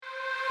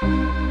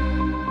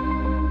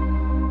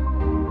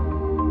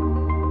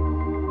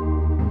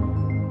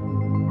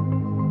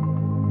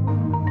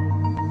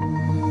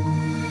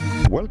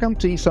Welcome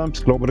to ESAB's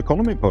Global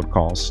Economy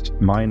Podcast.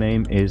 My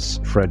name is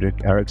Fredrik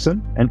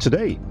Erixon, and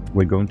today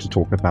we're going to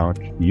talk about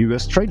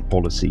US trade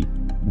policy.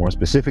 More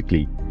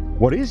specifically,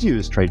 what is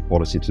US trade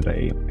policy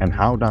today, and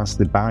how does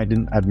the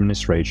Biden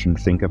administration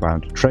think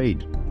about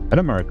trade and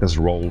America's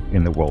role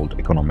in the world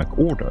economic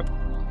order?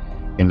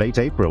 In late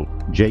April,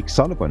 Jake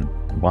Sullivan,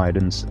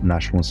 Biden's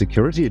national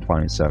security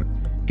advisor,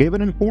 gave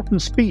an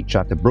important speech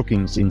at the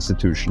Brookings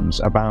Institutions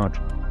about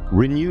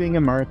renewing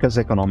America's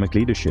economic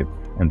leadership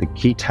and the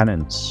key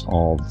tenets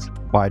of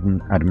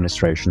Biden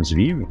administration's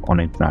view on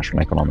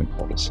international economic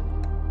policy.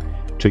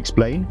 To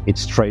explain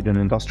its trade and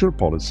industrial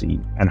policy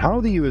and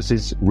how the US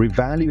is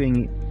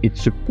revaluing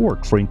its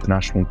support for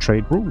international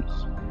trade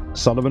rules,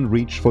 Sullivan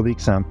reached for the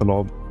example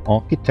of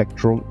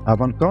architectural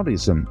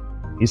avant-gardism.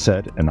 He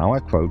said, and now I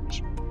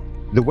quote,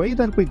 "The way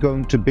that we're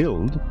going to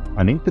build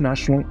an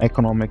international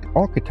economic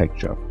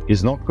architecture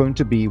is not going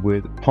to be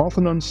with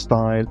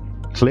Parthenon-style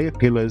clear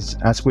pillars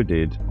as we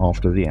did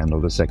after the end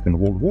of the Second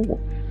World War,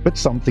 but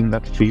something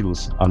that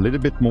feels a little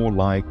bit more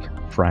like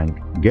Frank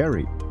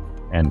Gehry."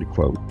 End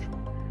quote.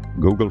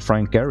 Google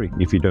Frank Gehry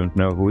if you don't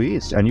know who he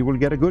is, and you will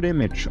get a good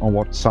image on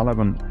what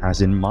Sullivan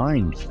has in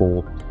mind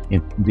for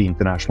the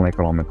international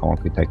economic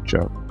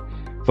architecture.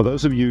 For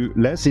those of you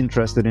less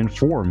interested in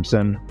forms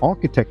and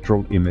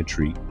architectural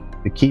imagery,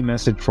 the key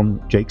message from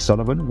Jake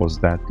Sullivan was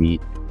that the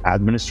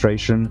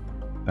administration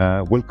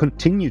will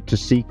continue to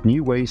seek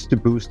new ways to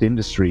boost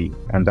industry,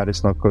 and that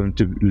it's not going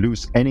to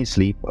lose any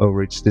sleep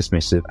over its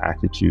dismissive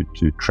attitude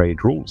to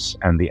trade rules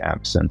and the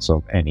absence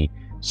of any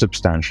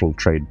substantial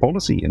trade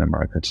policy in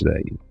America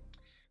today.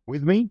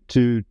 With me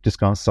to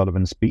discuss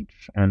Sullivan's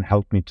speech and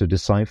help me to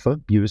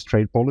decipher US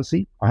trade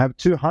policy, I have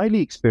two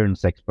highly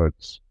experienced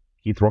experts,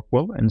 Keith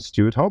Rockwell and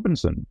Stuart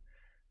Harbinson,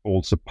 who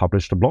also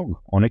published a blog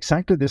on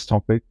exactly this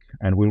topic,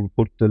 and we'll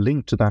put the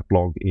link to that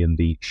blog in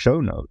the show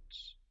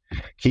notes.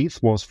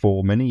 Keith was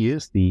for many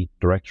years the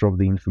director of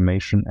the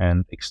Information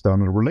and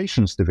External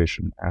Relations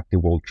Division at the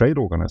World Trade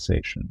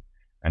Organization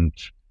and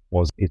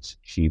was its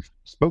chief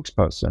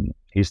spokesperson.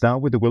 He's now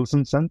with the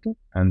Wilson Center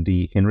and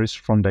the Hinrich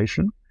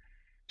Foundation.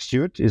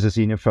 Stuart is a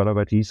senior fellow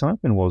at ESAB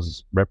and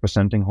was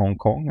representing Hong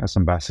Kong as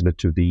ambassador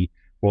to the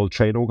World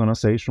Trade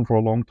Organization for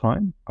a long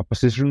time, a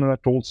position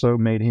that also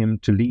made him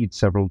to lead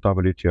several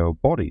WTO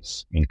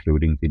bodies,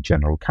 including the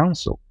General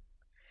Council.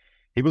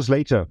 He was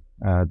later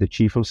the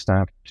chief of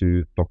staff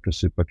to Dr.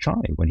 Super Chai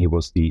when he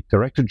was the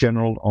Director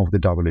General of the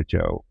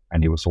WTO,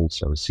 and he was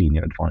also a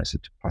senior advisor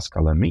to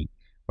Pascal Lamy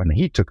when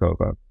he took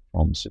over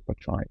from Super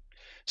Chai.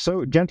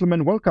 So,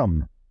 gentlemen,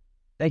 welcome.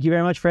 Thank you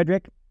very much,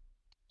 Fredrik.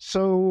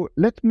 So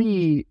let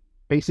me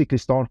basically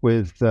start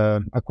with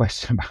a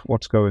question about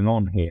what's going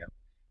on here.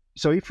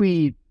 So if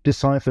we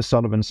decipher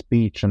Sullivan's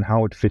speech and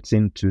how it fits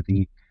into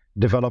the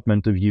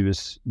development of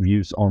US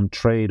views on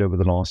trade over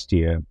the last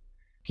year,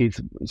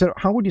 Keith, so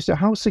how would you say,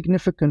 how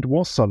significant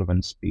was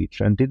Sullivan's speech,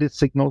 and did it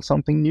signal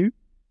something new?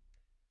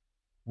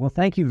 Well,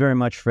 thank you very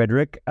much,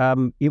 Fredrik.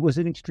 It was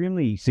an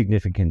extremely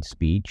significant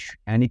speech,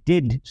 and it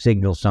did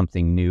signal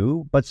something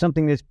new, but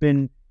something that's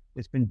been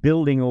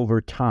building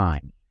over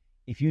time.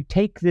 If you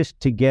take this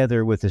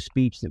together with a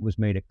speech that was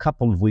made a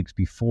couple of weeks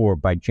before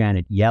by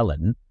Janet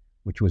Yellen,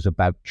 which was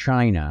about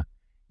China,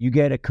 you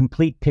get a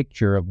complete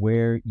picture of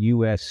where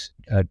U.S.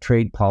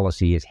 Trade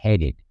policy is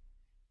headed.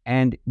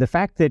 And the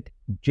fact that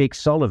Jake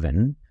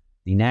Sullivan,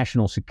 the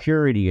national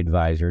security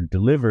advisor,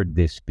 delivered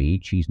this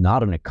speech, he's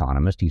not an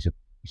economist, he's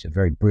a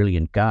very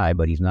brilliant guy,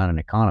 but he's not an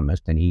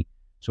economist, and he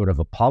sort of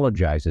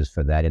apologizes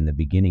for that in the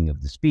beginning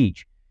of the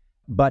speech.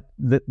 But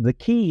the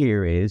key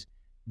here is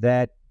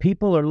that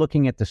people are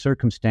looking at the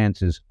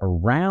circumstances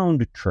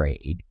around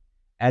trade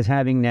as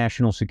having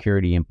national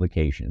security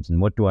implications.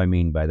 And what do I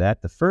mean by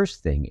that? The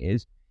first thing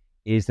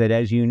is that,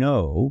 as you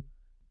know,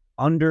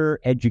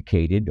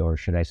 undereducated, or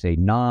should I say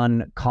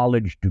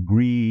non-college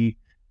degree,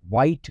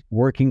 white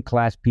working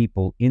class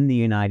people in the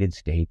United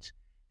States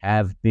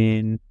have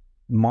been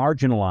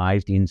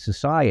marginalized in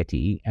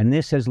society, and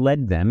this has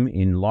led them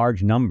in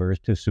large numbers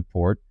to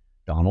support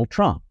Donald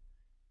Trump.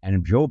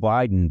 And Joe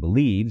Biden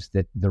believes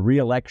that the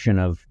re-election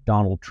of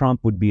Donald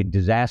Trump would be a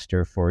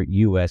disaster for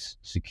U.S.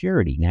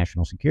 security,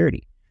 national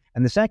security.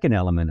 And the second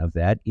element of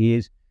that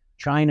is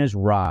China's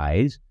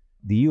rise.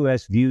 The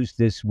U.S. views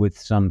this with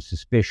some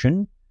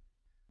suspicion.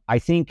 I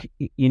think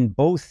in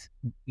both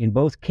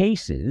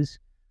cases,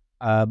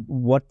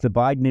 what the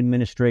Biden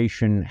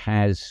administration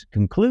has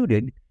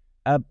concluded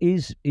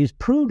is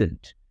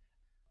prudent.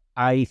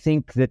 I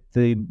think that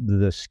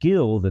the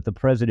skill that the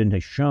president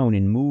has shown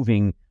in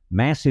moving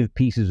massive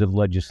pieces of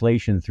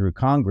legislation through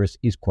Congress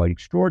is quite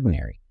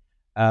extraordinary.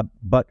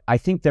 But I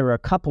think there are a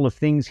couple of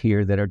things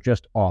here that are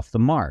just off the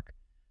mark.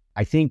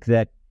 I think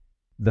that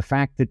the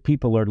fact that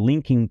people are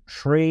linking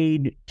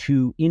trade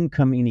to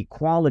income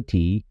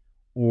inequality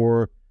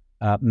or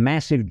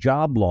massive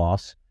job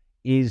loss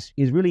is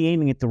really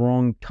aiming at the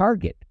wrong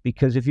target,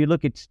 because if you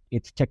look at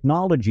it's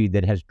technology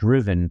that has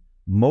driven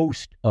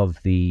most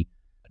of the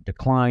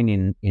decline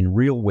in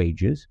real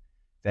wages,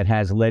 that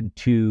has led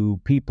to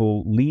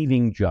people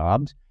leaving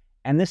jobs,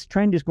 and this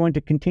trend is going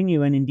to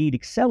continue and indeed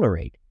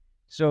accelerate.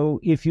 So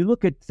if you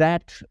look at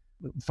that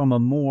from a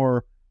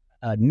more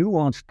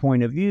nuanced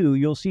point of view,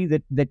 you'll see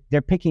that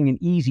they're picking an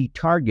easy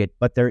target,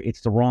 but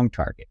it's the wrong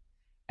target.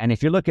 And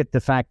if you look at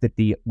the fact that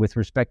with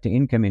respect to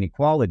income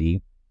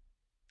inequality,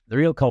 the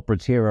real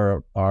culprits here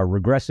are our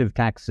regressive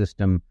tax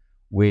system,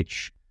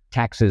 which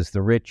taxes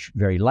the rich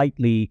very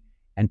lightly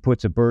and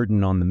puts a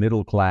burden on the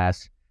middle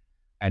class.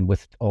 And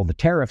with all the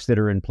tariffs that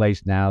are in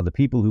place now, the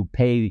people who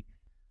pay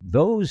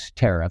those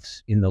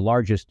tariffs in the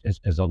largest,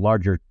 as a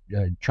larger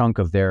chunk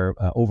of their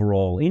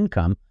overall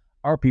income,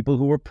 are people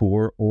who are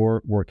poor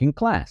or working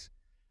class.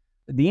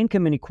 The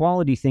income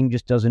inequality thing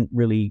just doesn't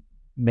really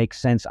make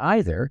sense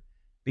either,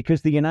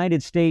 because the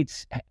United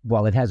States,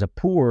 while it has a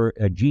poor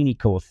Gini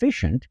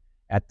coefficient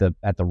at the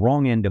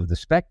wrong end of the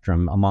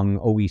spectrum among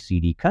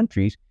OECD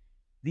countries,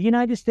 the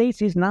United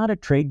States is not a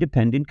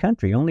trade-dependent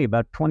country. Only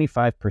about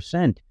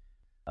 25%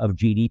 of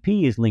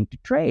GDP is linked to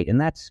trade, and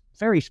that's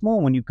very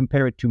small when you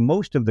compare it to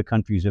most of the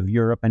countries of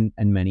Europe and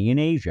many in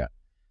Asia.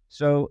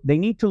 So they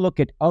need to look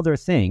at other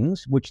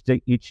things, which to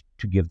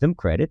give them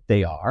credit,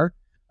 they are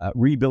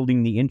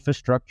rebuilding the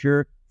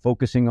infrastructure,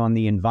 focusing on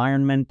the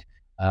environment,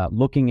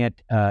 looking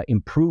at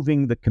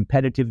improving the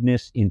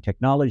competitiveness in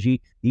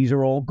technology. These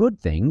are all good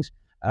things.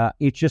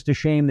 It's just a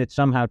shame that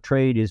somehow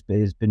trade has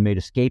been made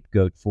a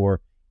scapegoat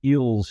for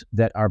ills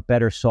that are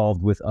better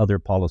solved with other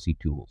policy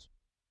tools.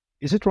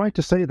 Is it right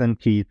to say then,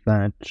 Keith,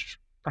 that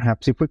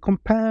perhaps if we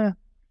compare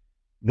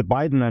the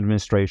Biden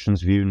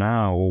administration's view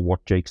now, or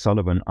what Jake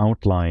Sullivan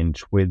outlined,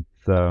 with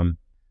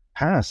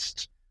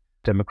past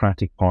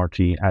Democratic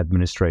Party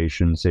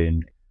administrations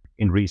in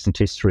recent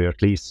history, or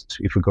at least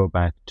if we go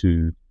back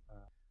to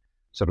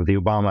sort of the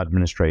Obama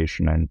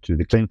administration and to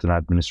the Clinton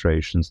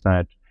administrations,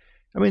 that,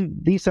 I mean,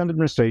 these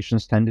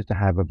administrations tended to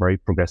have a very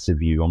progressive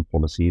view on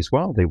policy as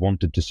well. They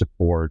wanted to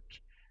support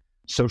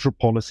social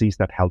policies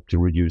that help to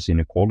reduce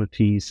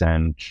inequalities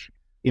and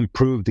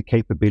improve the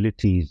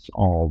capabilities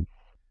of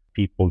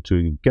people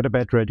to get a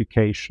better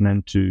education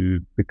and to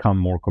become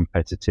more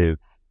competitive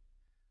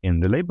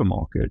in the labor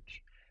market.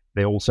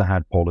 They also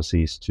had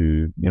policies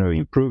to,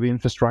 improve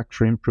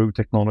infrastructure, improve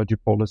technology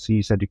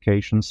policies,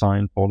 education,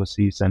 science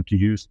policies, and to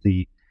use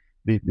the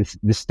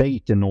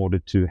state in order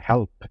to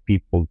help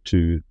people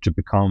to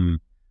become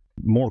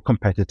more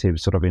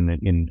competitive, sort of in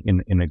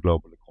a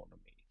global economy.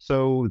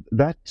 So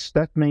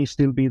that may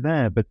still be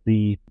there, but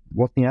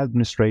what the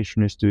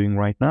administration is doing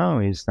right now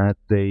is that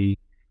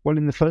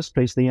in the first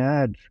place, they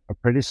add a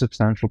pretty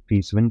substantial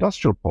piece of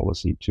industrial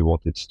policy to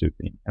what it's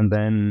doing. And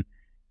then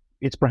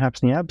it's perhaps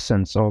the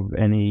absence of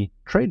any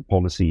trade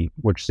policy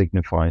which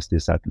signifies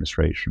this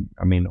administration.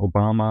 I mean,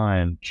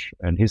 Obama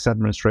and his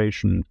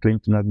administration,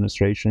 Clinton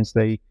administrations,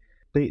 they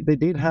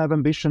did have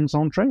ambitions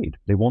on trade.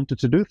 They wanted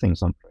to do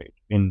things on trade.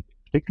 In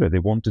particular, they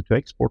wanted to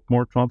export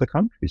more to other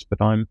countries.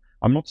 But I'm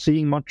not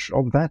seeing much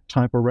of that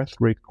type of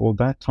rhetoric or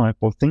that type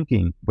of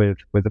thinking with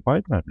the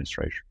Biden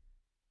administration.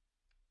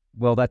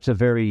 Well, that's a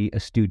very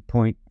astute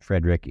point,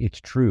 Fredrik. It's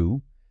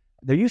true.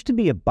 There used to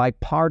be a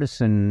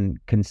bipartisan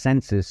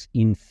consensus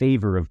in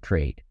favor of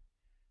trade.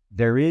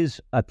 There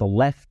is, at the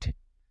left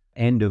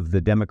end of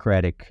the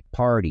Democratic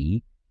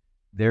Party,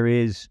 there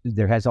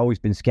has always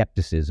been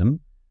skepticism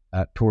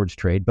towards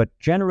trade, but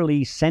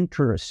generally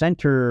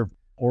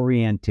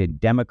center-oriented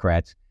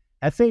Democrats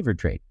have favored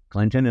trade.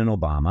 Clinton and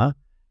Obama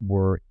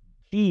were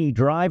key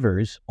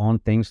drivers on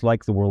things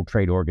like the World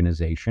Trade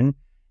Organization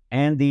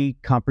and the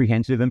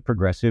Comprehensive and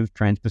Progressive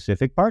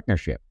Trans-Pacific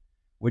Partnership,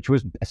 which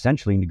was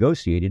essentially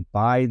negotiated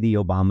by the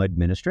Obama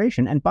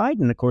administration. And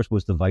Biden, of course,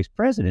 was the vice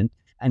president,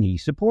 and he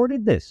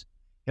supported this.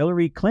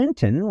 Hillary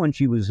Clinton, when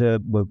she was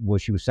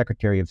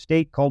Secretary of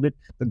State, called it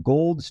the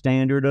gold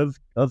standard of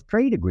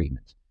trade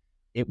agreements.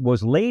 It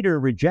was later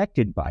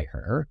rejected by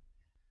her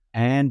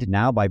and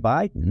now by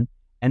Biden.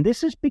 And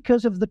this is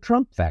because of the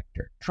Trump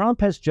factor.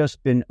 Trump has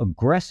just been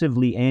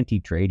aggressively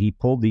anti-trade. He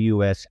pulled the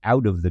U.S.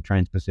 out of the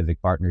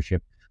Trans-Pacific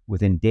Partnership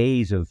within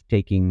days of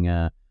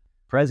taking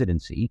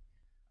presidency.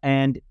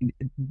 And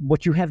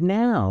what you have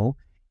now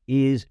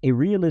is a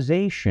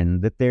realization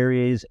that there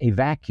is a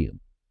vacuum,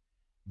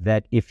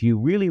 that if you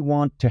really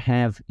want to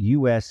have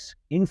U.S.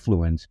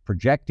 influence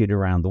projected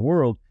around the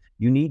world,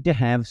 you need to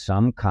have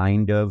some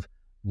kind of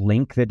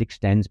link that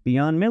extends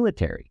beyond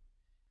military.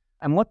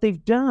 And what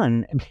they've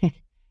done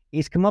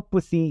is come up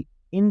with the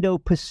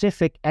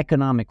Indo-Pacific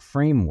Economic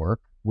Framework,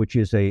 which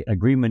is an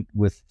agreement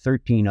with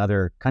 13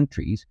 other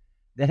countries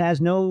that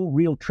has no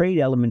real trade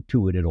element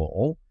to it at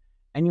all.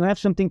 And you have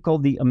something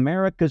called the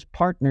America's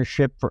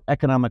Partnership for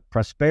Economic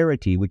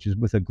Prosperity, which is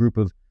with a group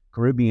of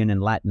Caribbean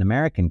and Latin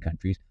American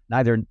countries.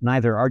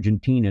 Neither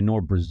Argentina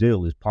nor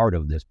Brazil is part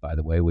of this, by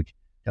the way, which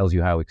tells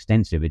you how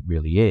extensive it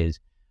really is.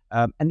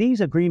 And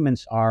these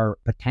agreements are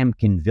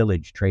Potemkin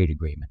Village trade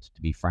agreements,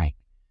 to be frank.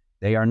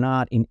 They are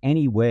not in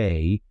any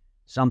way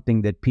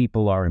something that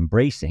people are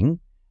embracing.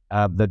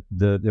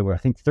 There were, I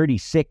think,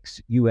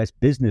 36 U.S.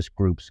 business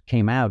groups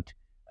came out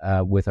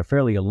with a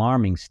fairly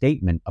alarming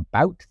statement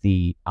about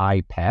the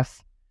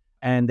IPEF,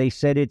 and they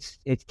said it's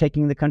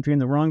taking the country in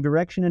the wrong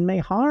direction and may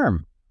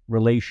harm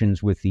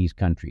relations with these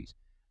countries.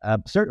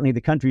 Certainly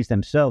the countries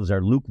themselves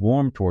are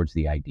lukewarm towards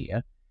the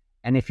idea.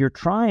 And if you're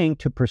trying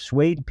to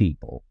persuade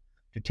people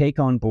to take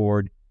on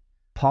board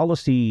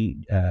policy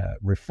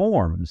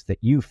reforms that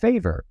you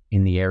favor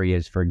in the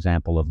areas, for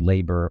example, of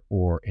labor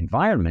or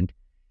environment,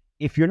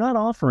 if you're not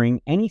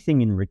offering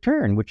anything in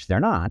return, which they're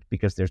not,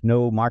 because there's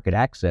no market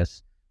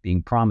access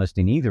being promised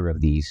in either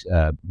of these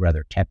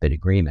rather tepid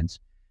agreements,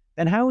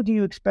 then how do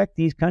you expect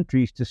these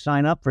countries to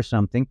sign up for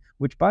something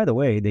which, by the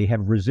way, they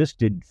have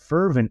resisted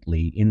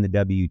fervently in the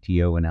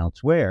WTO and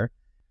elsewhere?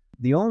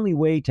 The only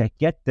way to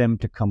get them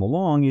to come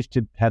along is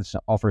to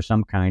offer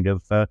some kind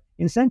of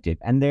incentive,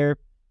 and they're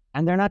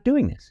not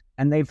doing this.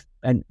 And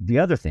the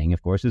other thing,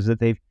 of course, is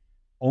that they've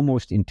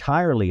almost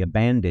entirely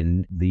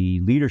abandoned the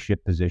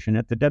leadership position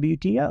at the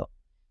WTO.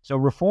 So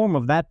reform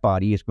of that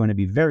body is going to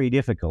be very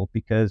difficult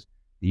because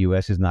the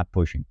U.S. is not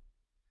pushing.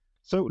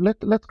 So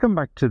let's come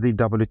back to the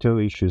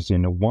WTO issues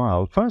in a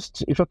while.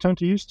 First, if I turn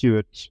to you,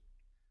 Stuart,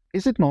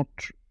 is it not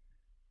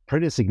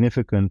pretty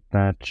significant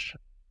that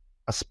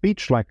a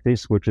speech like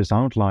this, which is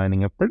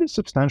outlining a pretty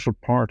substantial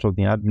part of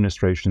the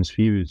administration's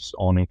views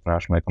on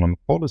international economic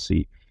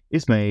policy,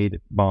 is made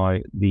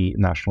by the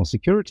National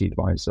Security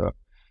Advisor?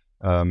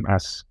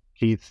 As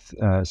Keith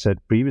said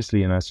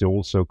previously, and as you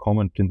also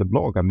comment in the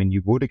blog, I mean,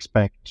 you would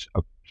expect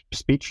a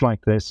speech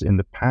like this in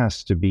the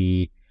past to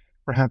be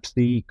perhaps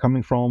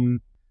coming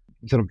from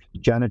sort of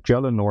Janet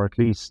Yellen, or at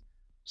least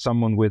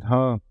someone with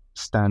her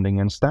standing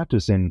and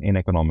status in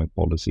economic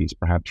policies,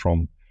 perhaps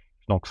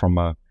not from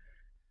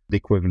the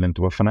equivalent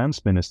of a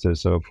finance minister,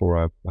 so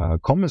for a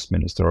commerce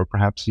minister, or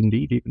perhaps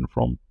indeed even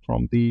from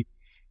the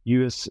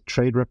U.S.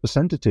 trade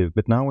representative.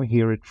 But now we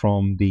hear it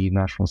from the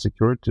National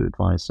Security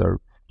Advisor.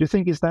 Do you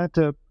think, is that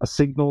a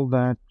signal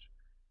that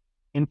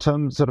in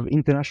terms of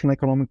international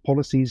economic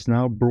policy is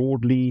now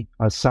broadly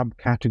a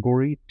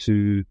subcategory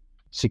to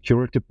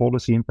security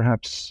policy and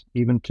perhaps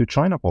even to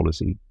China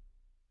policy?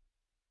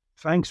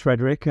 Thanks,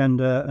 Fredrik,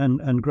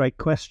 and great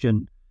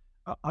question.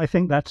 I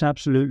think that's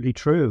absolutely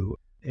true.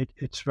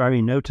 It's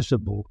very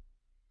noticeable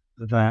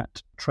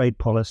that trade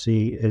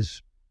policy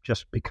is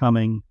just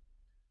becoming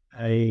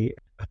a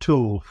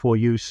tool for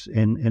use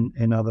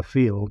in other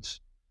fields,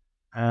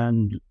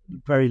 and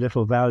very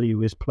little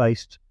value is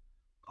placed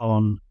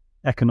on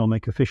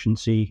economic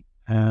efficiency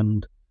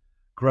and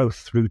growth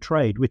through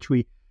trade, which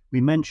we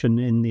mentioned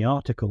in the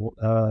article.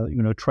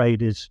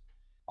 Trade is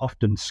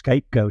often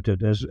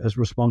scapegoated as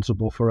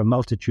responsible for a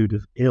multitude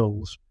of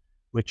ills,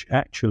 which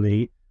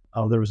actually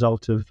are the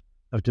result of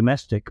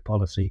domestic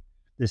policy.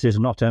 This is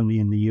not only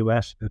in the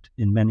US, but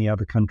in many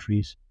other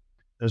countries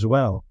as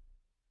well.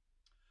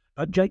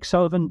 Jake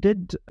Sullivan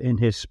did, in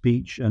his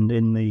speech and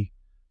in the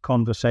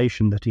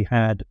conversation that he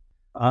had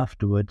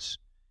afterwards,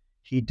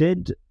 he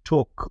did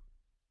talk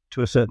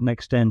to a certain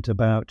extent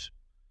about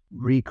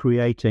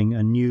recreating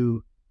a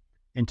new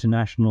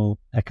international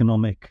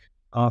economic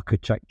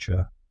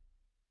architecture.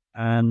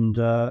 And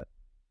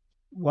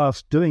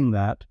whilst doing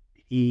that,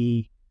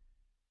 he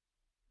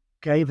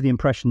gave the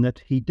impression that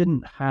he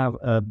didn't have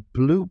a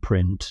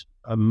blueprint,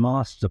 a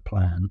master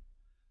plan,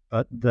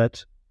 but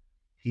that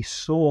he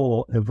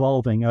saw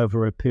evolving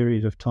over a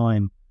period of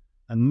time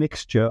a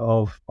mixture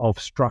of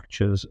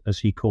structures, as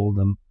he called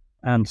them,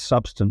 and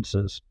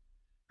substances.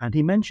 And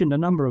he mentioned a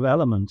number of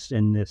elements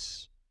in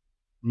this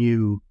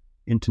new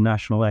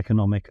international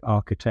economic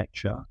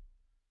architecture,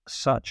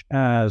 such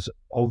as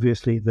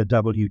obviously the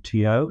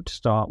WTO to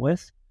start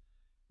with,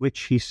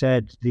 which he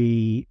said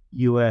the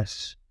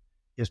US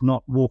is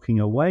not walking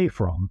away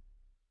from,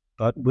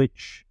 but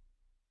which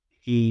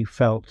he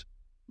felt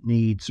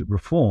needs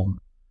reform,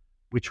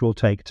 which will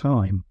take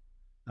time.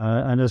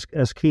 And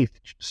as Keith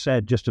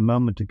said just a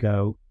moment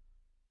ago,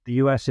 the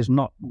US is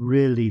not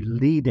really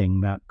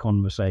leading that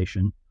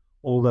conversation,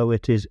 although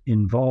it is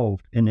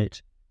involved in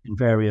it in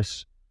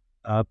various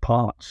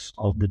parts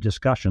of the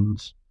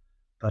discussions,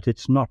 but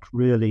it's not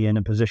really in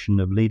a position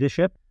of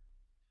leadership.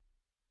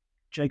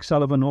 Jake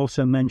Sullivan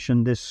also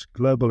mentioned this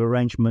global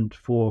arrangement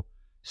for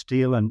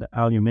steel and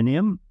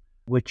aluminium,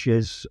 which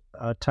is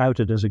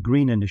touted as a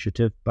green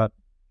initiative, but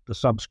the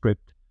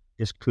subscript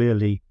is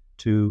clearly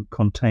to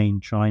contain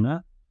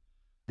China.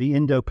 The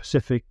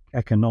Indo-Pacific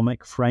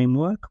Economic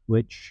Framework,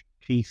 which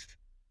Keith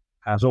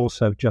has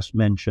also just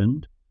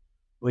mentioned,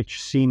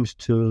 which seems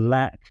to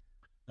lack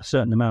a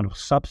certain amount of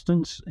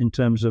substance in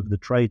terms of the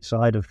trade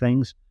side of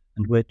things,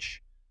 and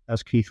which,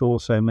 as Keith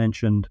also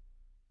mentioned,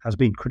 has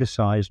been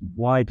criticized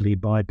widely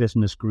by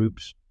business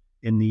groups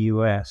in the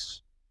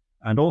US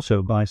and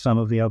also by some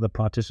of the other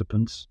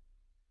participants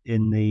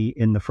in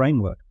the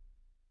framework.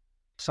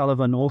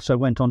 Sullivan also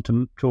went on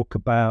to talk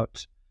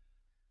about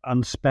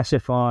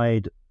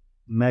unspecified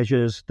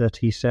measures that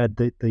he said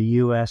that the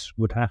US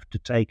would have to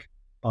take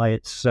by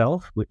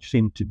itself, which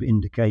seemed to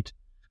indicate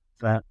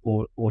that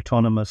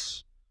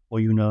autonomous or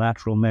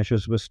unilateral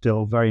measures were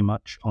still very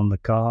much on the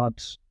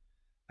cards,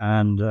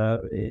 and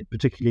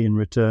particularly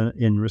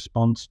in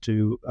response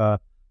to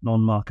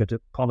non-market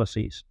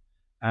policies.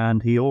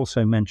 And he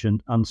also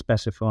mentioned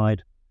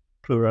unspecified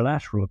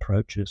plurilateral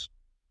approaches.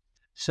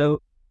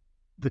 So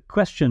the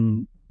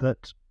question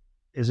that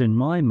is in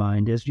my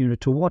mind is,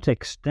 to what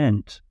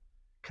extent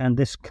can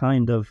this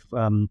kind of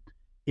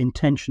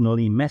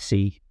intentionally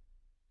messy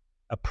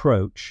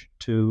approach,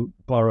 to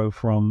borrow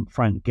from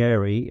Frank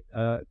Gehry,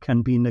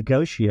 can be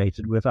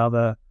negotiated with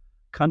other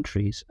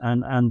countries.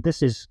 And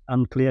this is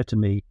unclear to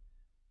me.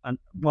 And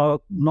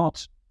while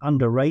not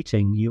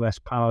underrating US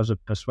powers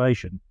of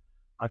persuasion,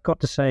 I've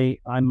got to say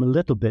I'm a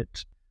little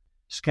bit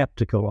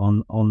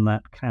skeptical on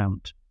that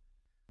count.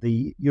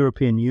 The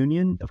European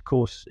Union, of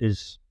course,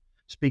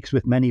 speaks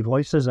with many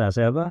voices as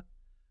ever,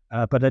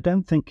 but I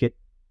don't think it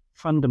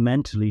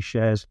fundamentally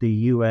shares the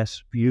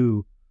US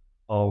view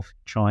of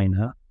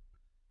China.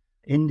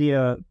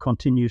 India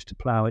continues to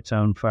plow its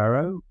own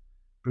furrow.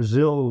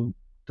 Brazil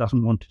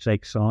doesn't want to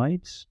take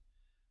sides.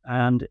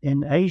 And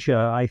in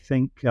Asia, I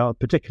think,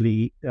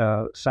 particularly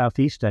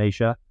Southeast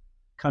Asia,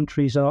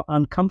 countries are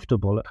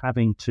uncomfortable at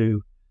having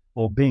to,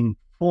 or being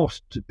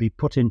forced to be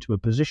put into a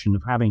position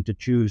of having to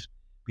choose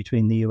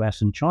between the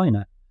US and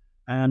China.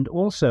 And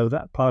also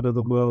that part of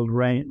the world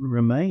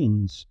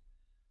remains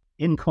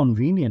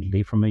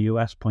inconveniently, from a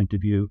US point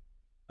of view,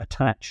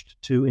 attached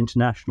to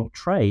international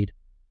trade.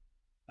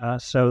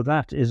 So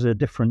that is a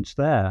difference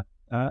there.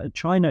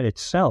 China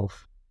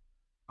itself,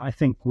 I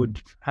think,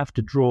 would have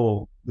to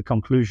draw the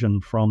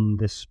conclusion from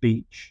this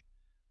speech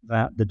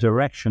that the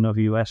direction of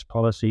US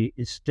policy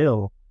is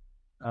still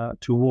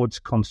towards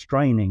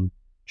constraining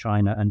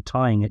China and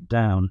tying it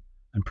down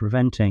and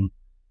preventing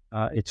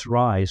its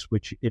rise,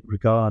 which it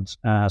regards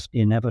as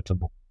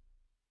inevitable.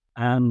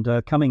 And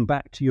coming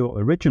back to your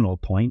original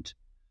point,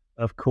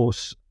 of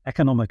course,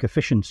 economic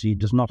efficiency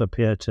does not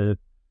appear to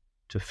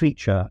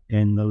feature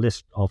in the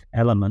list of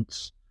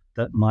elements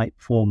that might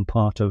form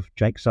part of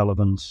Jake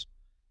Sullivan's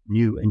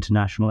new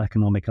international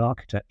economic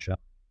architecture.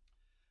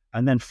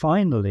 And then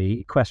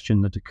finally, a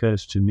question that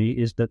occurs to me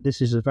is that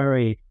this is a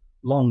very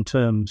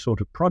long-term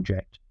sort of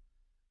project.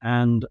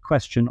 And the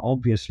question,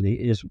 obviously,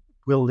 is,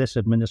 will this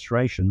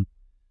administration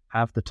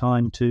have the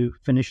time to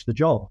finish the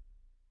job?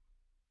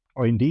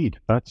 Oh, indeed.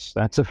 That's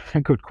a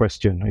very good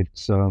question.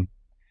 It's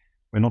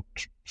we're not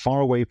far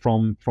away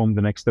from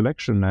the next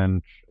election,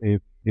 and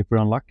if we're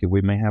unlucky,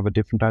 we may have a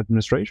different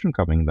administration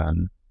coming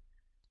then,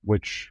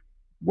 which,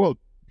 well,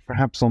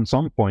 perhaps on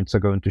some points are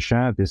going to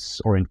share this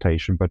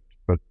orientation, but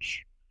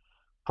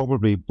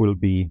probably will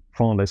be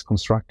far less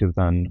constructive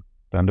than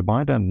the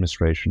Biden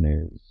administration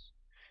is.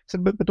 So,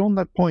 but on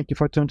that point,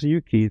 if I turn to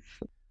you, Keith,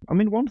 I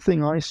mean, one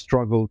thing I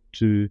struggle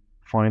to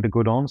find a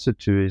good answer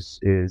to is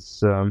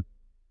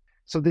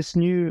so this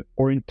new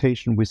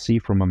orientation we see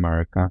from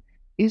America,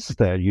 is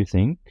there, you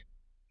think,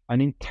 an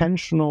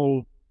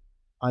intentional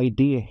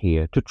idea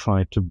here to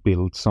try to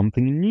build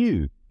something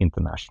new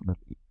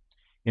internationally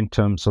in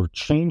terms of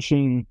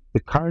changing the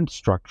current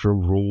structure of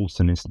rules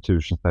and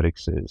institutions that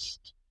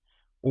exist?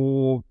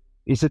 Or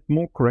is it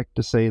more correct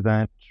to say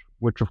that,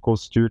 which of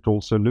course Stuart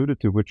also alluded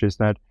to, which is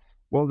that,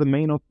 well, there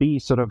may not be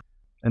sort of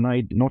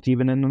not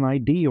even an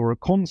idea or a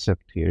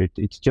concept here.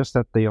 It's just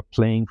that they are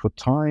playing for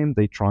time.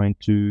 They're trying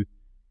to,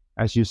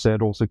 as you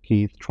said also,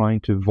 Keith,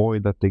 trying to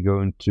avoid that they're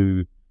going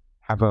to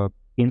have a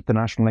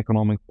international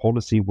economic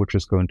policy which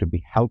is going to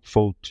be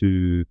helpful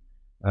to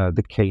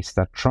the case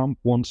that Trump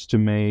wants to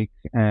make,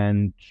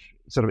 and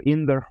sort of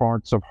in their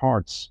hearts of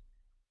hearts,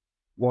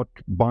 what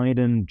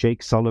Biden,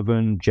 Jake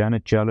Sullivan,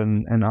 Janet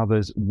Yellen, and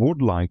others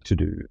would like to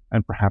do,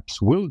 and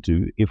perhaps will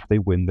do if they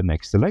win the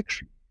next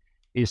election,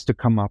 is to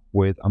come up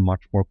with a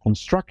much more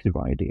constructive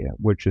idea,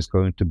 which is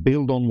going to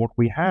build on what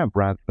we have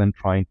rather than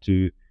trying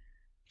to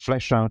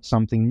flesh out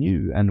something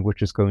new, and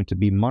which is going to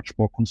be much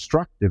more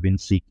constructive in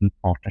seeking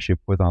partnership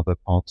with other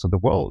parts of the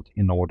world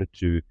in order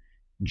to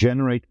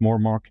generate more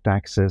market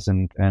access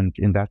and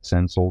in that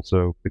sense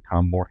also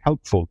become more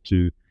helpful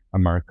to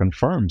American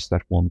firms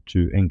that want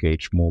to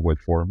engage more with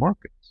foreign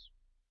markets.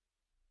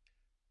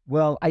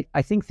 Well,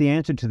 I think the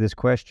answer to this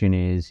question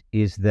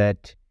is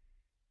that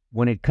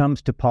when it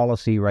comes to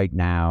policy right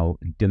now,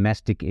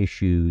 domestic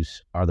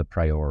issues are the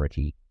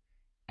priority.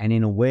 And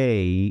in a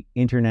way,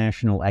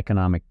 international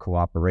economic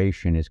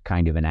cooperation is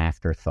kind of an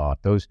afterthought.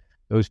 Those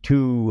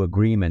two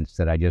agreements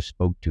that I just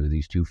spoke to,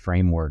 these two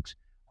frameworks,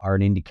 are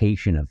an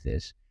indication of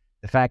this.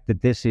 The fact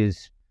that this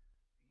is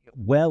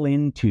well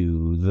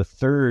into the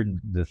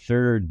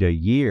third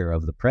year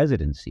of the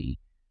presidency,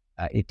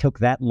 it took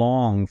that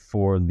long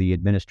for the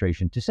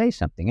administration to say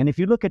something. And if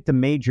you look at the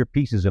major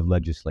pieces of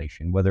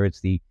legislation, whether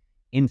it's the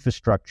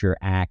Infrastructure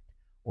Act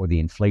or the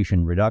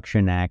Inflation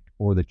Reduction Act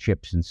or the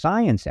Chips and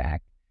Science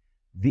Act,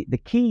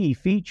 the key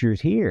features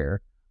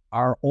here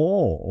are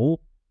all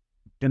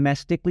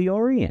domestically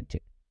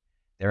oriented.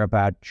 They're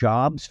about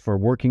jobs for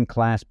working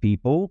class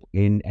people,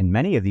 and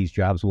many of these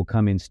jobs will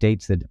come in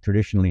states that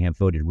traditionally have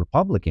voted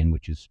Republican,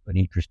 which is an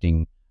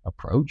interesting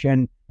approach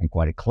and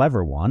quite a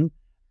clever one.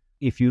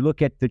 If you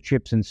look at the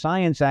Chips and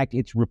Science Act,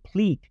 it's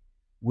replete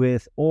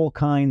with all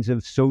kinds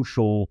of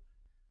social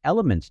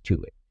elements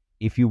to it.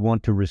 If you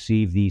want to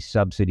receive these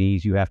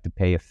subsidies, you have to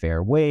pay a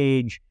fair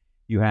wage,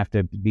 you have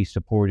to be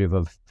supportive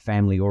of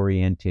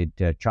family-oriented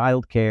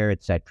childcare,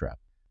 etc.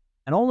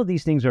 And all of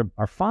these things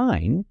are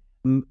fine,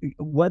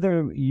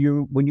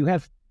 When you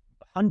have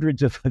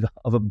hundreds of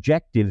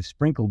objectives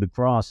sprinkled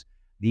across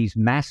these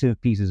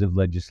massive pieces of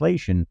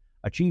legislation,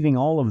 achieving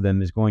all of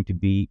them is going to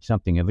be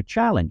something of a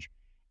challenge.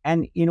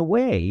 And in a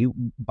way,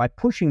 by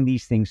pushing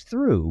these things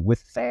through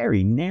with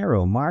very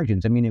narrow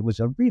margins, I mean, it was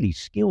a really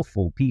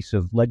skillful piece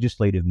of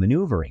legislative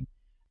maneuvering.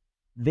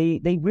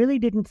 They really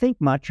didn't think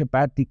much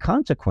about the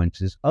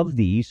consequences of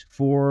these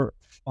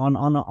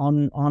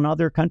on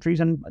other countries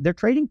and their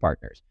trading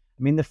partners.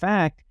 I mean, the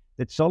fact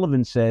that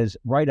Sullivan says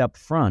right up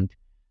front,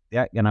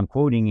 and I'm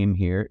quoting him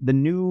here,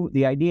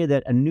 the idea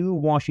that a new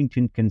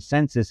Washington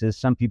consensus, as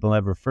some people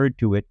have referred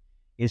to it,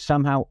 is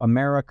somehow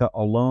America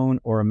alone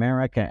or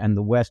America and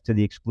the West to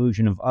the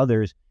exclusion of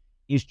others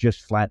is just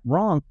flat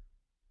wrong.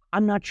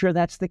 I'm not sure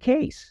that's the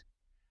case.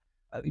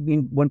 I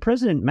mean, when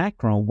President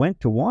Macron went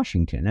to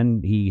Washington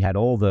and he had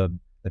all the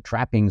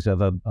trappings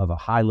of a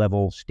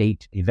high-level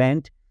state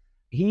event,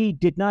 he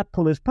did not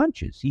pull his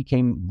punches. He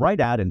came right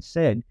out and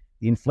said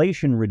the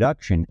Inflation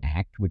Reduction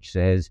Act, which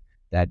says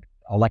that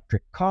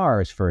electric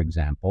cars, for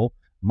example,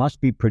 must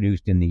be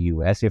produced in the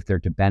U.S. if they're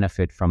to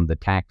benefit from the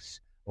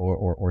tax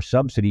or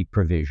subsidy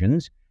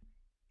provisions,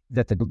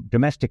 that the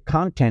domestic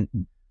content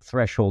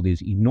threshold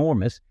is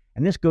enormous.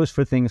 And this goes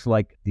for things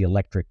like the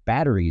electric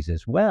batteries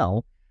as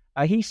well.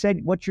 He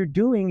said what you're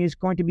doing is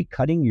going to be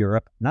cutting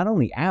Europe not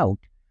only out,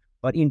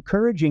 but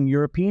encouraging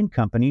European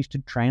companies to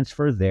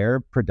transfer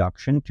their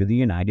production to the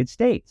United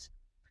States.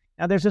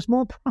 Now, there's a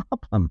small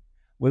problem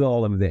with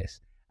all of this.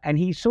 And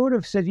he sort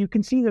of said, you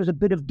can see there's a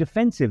bit of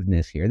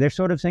defensiveness here. They're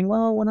sort of saying,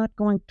 well, we're not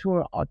going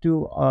to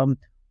do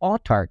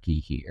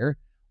autarky here.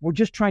 We're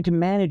just trying to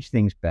manage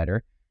things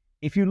better.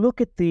 If you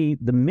look at the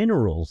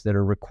minerals that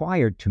are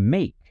required to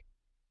make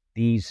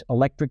these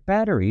electric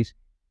batteries,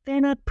 they're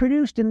not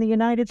produced in the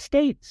United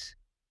States.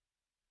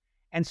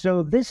 And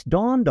so this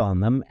dawned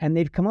on them, and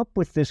they've come up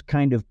with this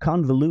kind of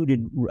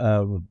convoluted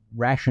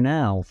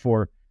rationale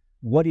for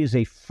what is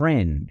a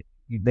friend.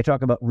 They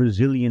talk about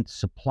resilient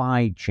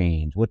supply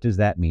chains. What does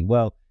that mean?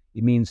 Well,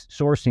 it means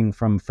sourcing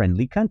from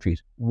friendly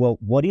countries. Well,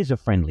 what is a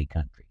friendly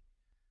country?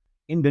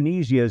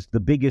 Indonesia is the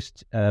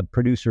biggest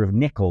producer of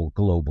nickel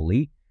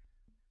globally.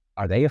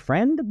 Are they a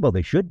friend? Well,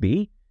 they should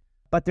be,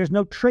 but there's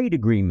no trade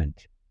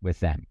agreement with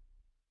them.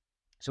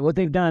 So what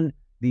they've done,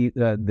 the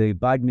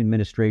Biden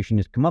administration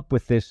has come up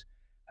with this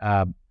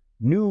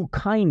new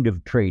kind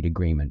of trade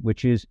agreement,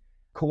 which is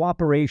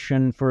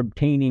cooperation for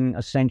obtaining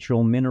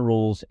essential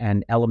minerals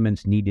and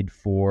elements needed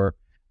for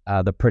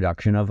the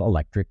production of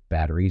electric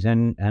batteries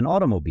and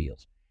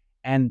automobiles.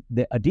 And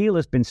a deal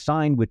has been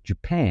signed with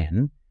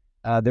Japan.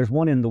 There's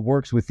one in the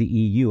works with the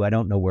EU. I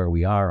don't know where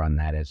we are on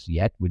that as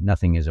yet.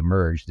 Nothing has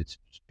emerged. It's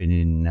been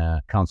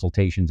in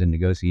consultations and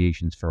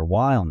negotiations for a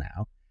while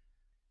now.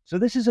 So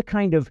this is a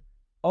kind of,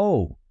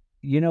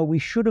 we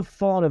should have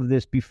thought of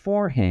this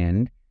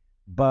beforehand,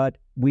 but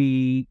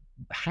we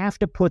have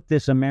to put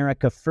this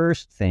America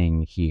first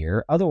thing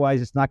here.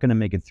 Otherwise, it's not going to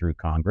make it through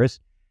Congress.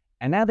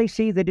 And now they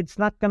see that it's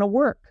not going to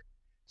work.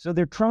 So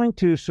they're trying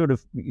to sort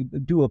of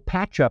do a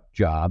patch-up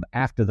job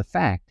after the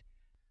fact.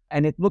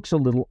 And it looks a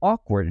little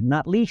awkward,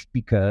 not least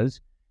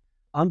because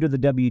under the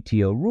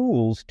WTO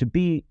rules, to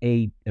be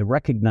a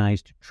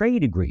recognized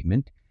trade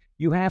agreement,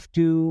 you have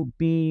to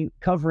be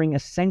covering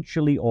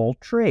essentially all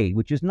trade,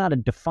 which is not a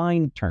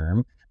defined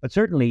term, but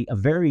certainly a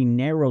very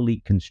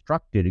narrowly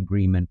constructed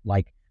agreement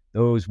like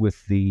those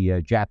with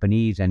the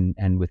Japanese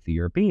and with the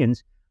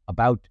Europeans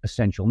about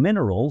essential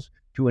minerals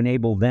to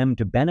enable them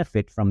to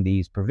benefit from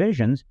these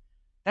provisions.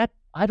 That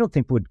I don't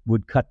think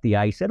would cut the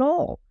ice at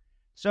all.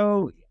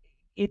 So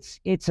it's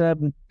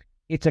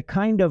a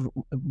kind of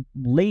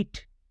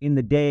late in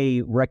the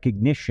day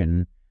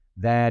recognition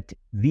that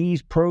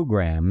these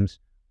programs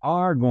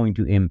are going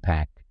to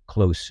impact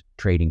close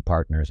trading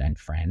partners and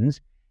friends,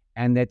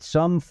 and that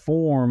some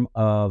form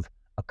of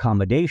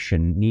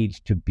accommodation needs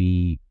to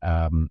be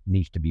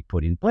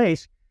put in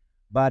place,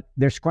 but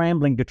they're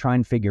scrambling to try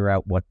and figure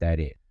out what that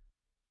is.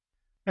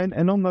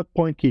 And on that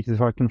point, Keith, if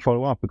I can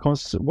follow up,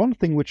 because one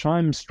thing which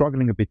I'm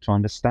struggling a bit to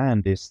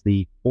understand is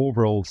the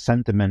overall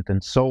sentiment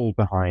and soul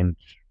behind,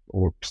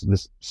 or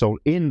this soul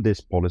in this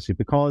policy,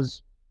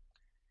 because,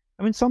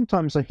 I mean,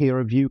 sometimes I hear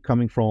a view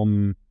coming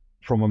from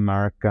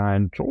America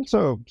and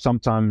also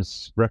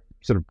sometimes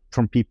sort of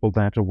from people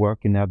that are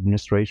working in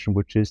administration,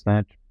 which is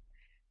that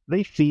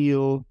they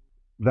feel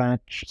that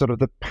sort of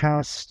the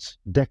past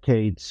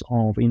decades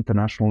of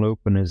international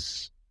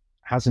openness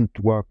hasn't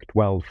worked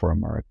well for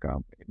America.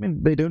 I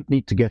mean, they don't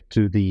need to get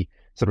to the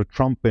sort of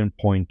Trumpian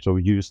point or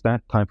use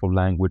that type of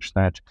language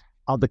that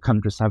other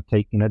countries have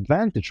taken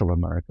advantage of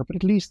America, but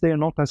at least they are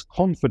not as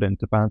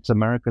confident about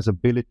America's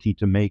ability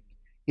to make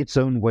its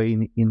own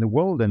way in the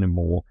world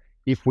anymore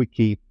if we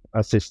keep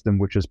a system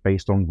which is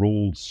based on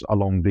rules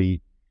along the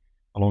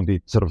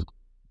sort of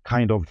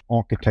kind of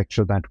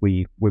architecture that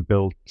we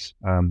built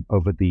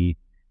over the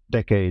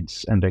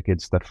decades and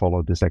decades that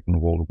followed the Second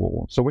World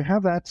War. So we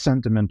have that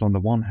sentiment on the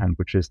one hand,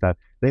 which is that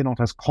they're not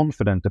as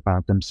confident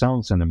about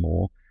themselves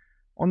anymore.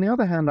 On the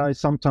other hand, I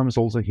sometimes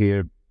also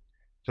hear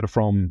sort of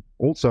from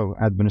also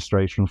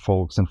administration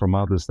folks and from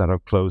others that are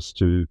close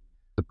to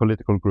the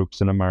political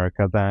groups in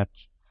America, that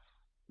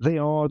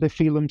they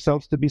feel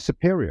themselves to be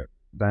superior,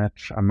 that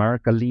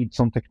America leads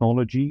on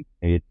technology.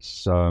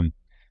 It's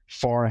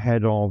far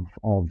ahead of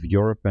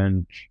Europe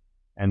and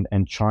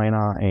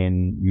China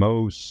in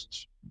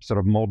most sort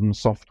of modern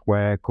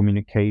software,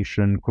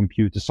 communication,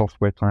 computer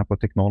software type of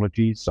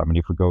technologies. I mean,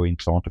 if we go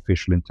into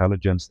artificial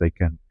intelligence, they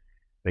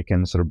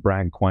can sort of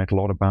brag quite a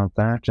lot about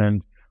that,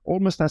 and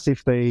almost as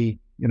if they,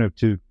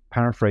 to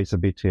paraphrase a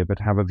bit here, but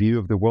have a view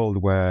of the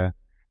world where,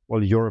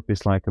 well, Europe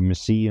is like a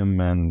museum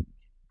and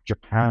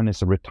Japan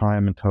is a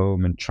retirement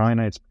home, and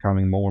China is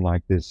becoming more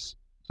like this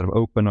sort of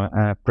open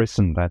air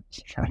prison that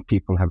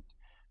people have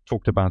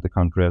talked about the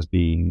country as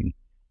being.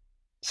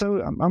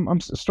 So I'm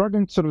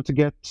starting sort of to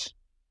get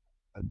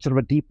sort of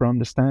a deeper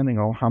understanding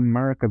of how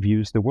America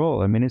views the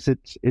world. I mean, is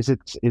it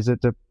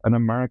an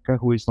America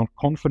who is not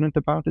confident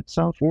about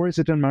itself, or is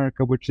it an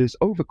America which is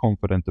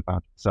overconfident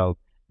about itself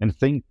and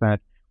think that,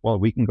 well,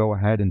 we can go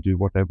ahead and do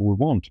whatever we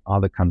want.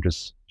 Other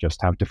countries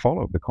just have to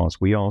follow because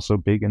we are so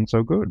big and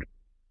so good.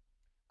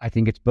 I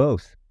think it's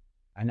both.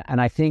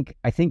 And I think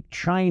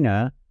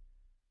China,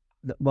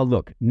 well,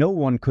 look, no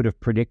one could have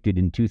predicted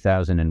in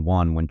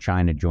 2001 when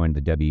China joined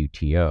the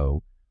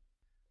WTO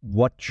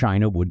what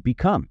China would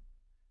become.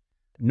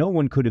 No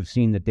one could have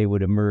seen that they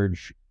would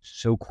emerge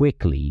so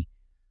quickly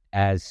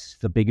as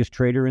the biggest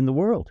trader in the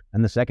world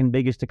and the second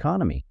biggest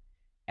economy.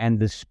 And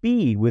the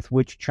speed with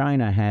which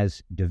China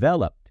has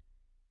developed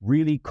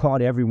really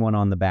caught everyone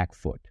on the back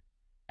foot.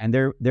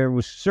 And there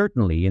was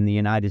certainly in the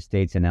United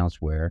States and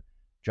elsewhere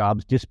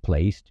jobs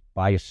displaced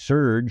by a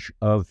surge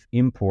of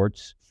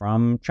imports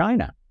from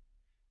China.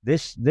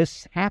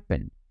 This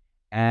happened.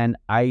 And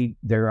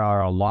there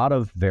are a lot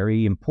of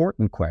very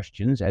important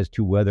questions as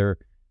to whether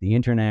the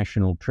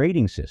international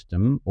trading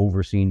system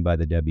overseen by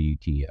the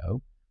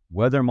WTO,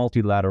 whether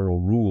multilateral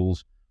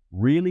rules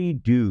really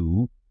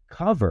do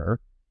cover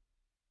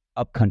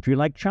a country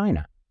like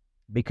China.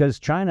 Because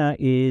China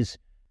is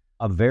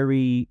a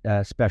very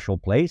special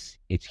place.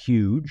 It's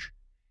huge.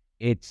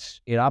 It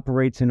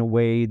operates in a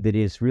way that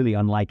is really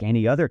unlike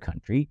any other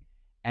country.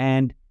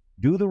 And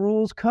do the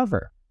rules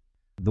cover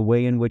the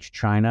way in which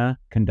China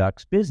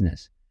conducts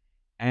business?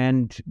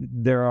 And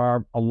there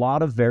are a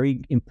lot of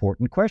very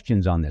important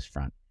questions on this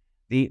front.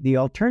 The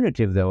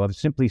alternative, though, of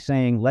simply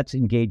saying, let's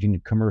engage in a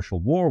commercial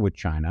war with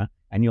China,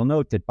 and you'll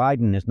note that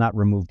Biden has not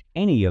removed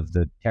any of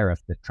the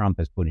tariff that Trump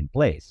has put in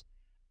place,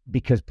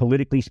 because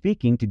politically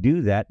speaking, to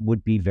do that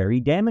would be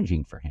very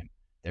damaging for him.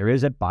 There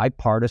is a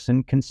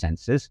bipartisan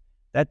consensus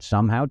that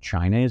somehow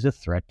China is a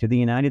threat to the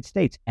United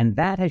States, and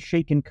that has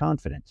shaken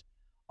confidence.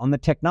 On the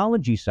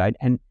technology side,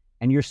 and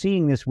you're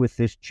seeing this with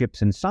this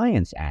Chips and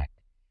Science Act,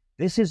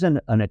 this is an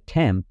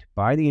attempt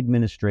by the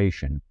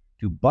administration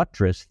to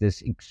buttress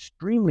this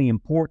extremely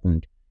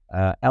important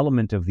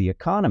element of the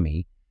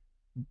economy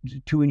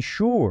to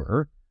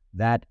ensure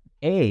that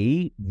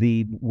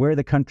where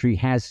the country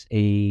has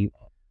a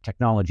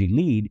technology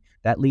lead,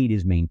 that lead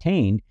is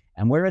maintained,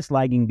 and where it's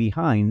lagging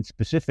behind,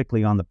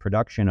 specifically on the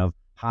production of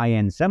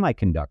high-end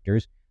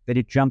semiconductors, that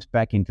it jumps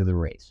back into the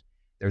race.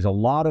 There's a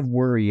lot of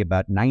worry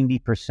about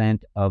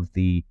 90% of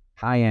the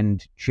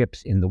high-end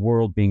chips in the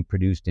world being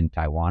produced in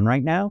Taiwan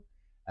right now.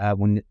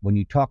 When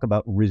you talk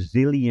about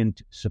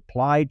resilient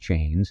supply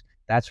chains,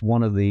 that's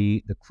one of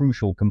the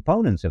crucial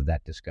components of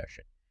that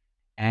discussion.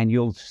 And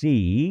you'll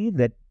see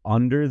that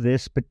under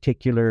this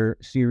particular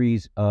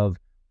series of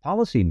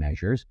policy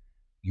measures,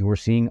 you're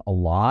seeing a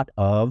lot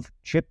of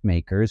chip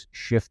makers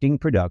shifting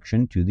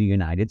production to the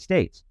United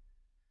States,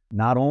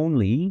 not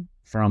only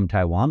from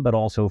Taiwan, but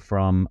also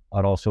from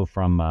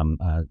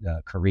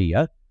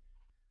Korea.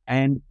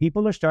 And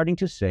people are starting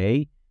to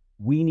say,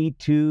 we need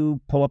to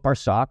pull up our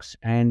socks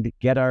and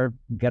get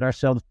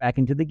ourselves back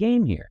into the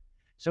game here.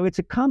 So it's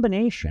a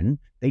combination.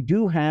 They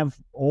do have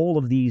all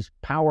of these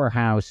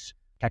powerhouse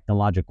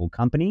technological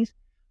companies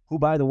who,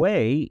 by the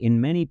way, in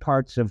many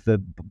parts of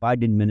the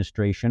Biden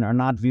administration are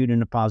not viewed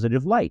in a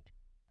positive light.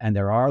 And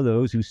there are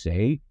those who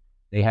say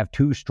they have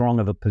too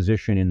strong of a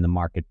position in the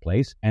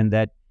marketplace and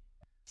that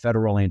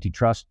federal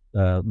antitrust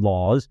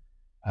laws,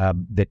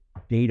 that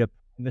data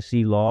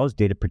privacy laws,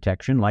 data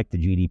protection, like the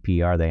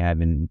GDPR they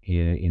have in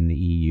the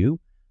EU,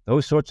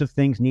 those sorts of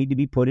things need to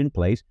be put in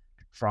place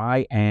to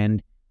try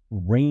and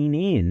rein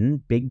in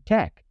big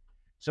tech.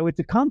 So it's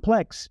a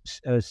complex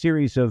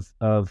series of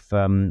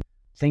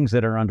things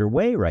that are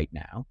underway right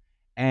now,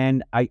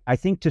 and I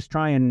think to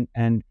try and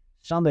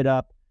sum it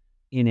up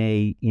in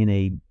a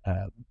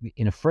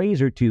phrase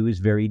or two is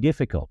very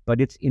difficult. But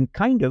it's in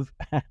kind of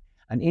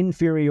an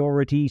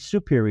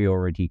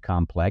inferiority-superiority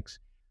complex,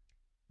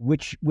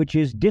 which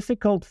is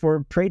difficult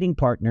for trading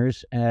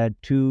partners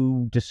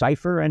to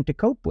decipher and to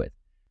cope with,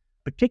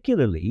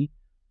 particularly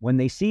when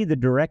they see the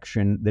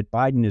direction that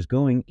Biden is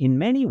going in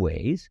many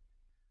ways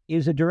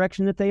is a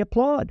direction that they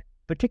applaud,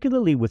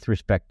 particularly with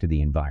respect to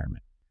the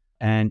environment.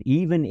 And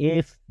even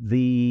if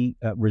the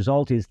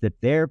result is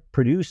that their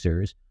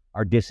producers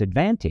are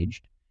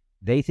disadvantaged,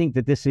 they think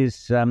that this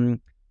is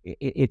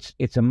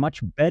It's a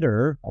much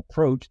better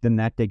approach than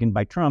that taken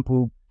by Trump,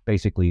 who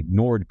basically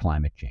ignored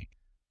climate change.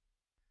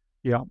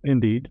 Yeah,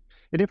 indeed.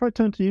 And if I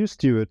turn to you,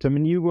 Stuart, I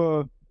mean, you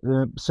were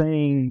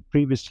saying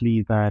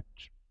previously that,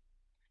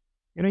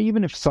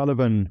 even if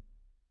Sullivan,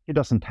 he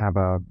doesn't have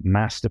a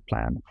master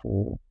plan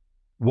for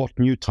what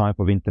new type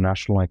of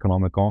international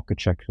economic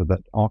architecture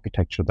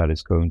that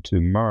is going to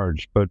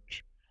emerge, but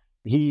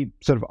he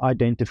sort of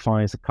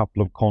identifies a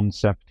couple of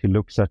concepts. He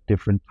looks at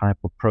different type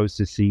of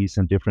processes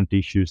and different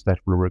issues that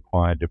will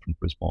require different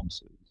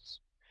responses.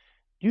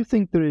 Do you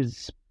think there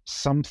is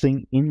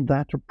something in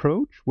that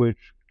approach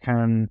which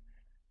can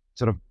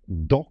sort of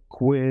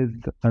dock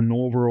with an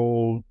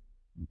overall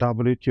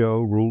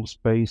WTO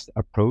rules-based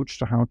approach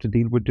to how to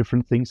deal with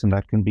different things, and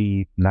that can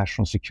be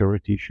national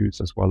security issues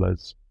as well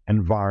as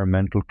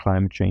environmental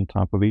climate change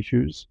type of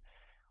issues?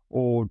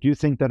 Or do you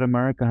think that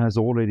America has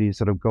already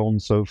sort of gone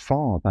so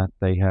far that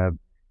they have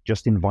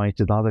just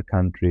invited other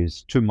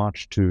countries too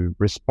much to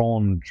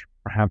respond,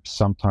 perhaps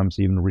sometimes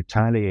even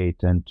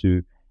retaliate, and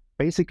to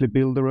basically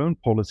build their own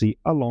policy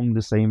along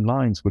the same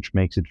lines, which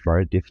makes it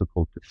very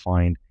difficult to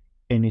find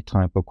any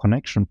type of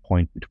connection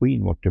point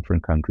between what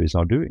different countries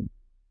are doing?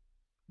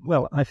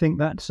 Well, I think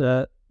that's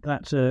a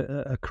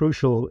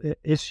crucial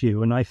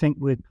issue, and I think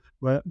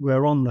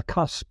we're on the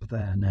cusp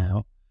there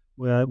now.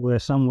 We're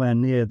somewhere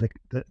near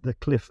the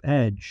cliff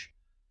edge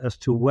as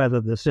to whether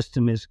the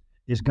system is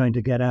going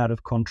to get out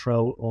of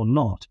control or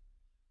not.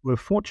 We're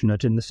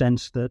fortunate in the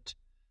sense that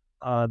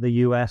the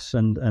US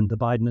and the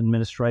Biden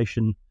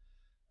administration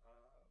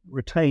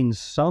retains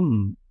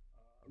some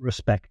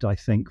respect, I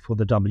think, for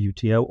the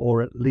WTO,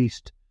 or at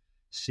least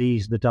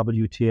sees the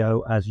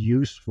WTO as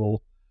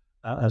useful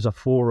as a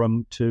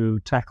forum to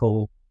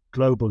tackle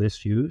global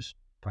issues,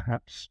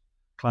 perhaps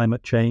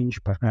climate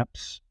change,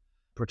 perhaps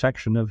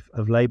protection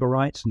of labor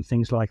rights and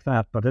things like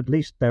that. But at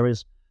least there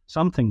is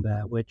something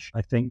there which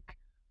I think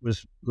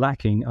was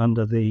lacking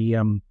under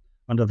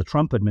the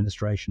Trump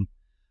administration.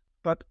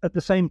 But at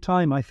the same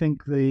time, I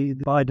think the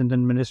Biden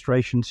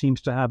administration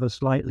seems to have a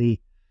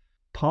slightly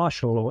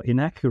partial or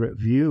inaccurate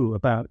view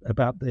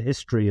about the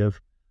history of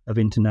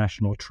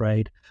international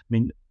trade. I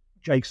mean,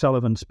 Jake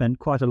Sullivan spent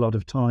quite a lot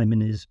of time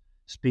in his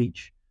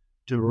speech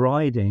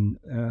deriding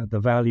the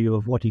value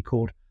of what he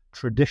called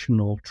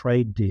traditional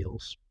trade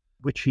deals,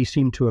 which he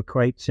seemed to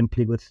equate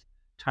simply with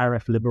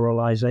tariff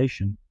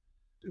liberalization,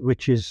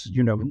 which is,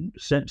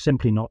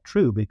 simply not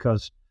true,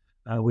 because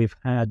we've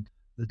had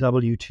the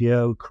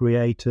WTO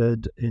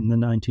created in the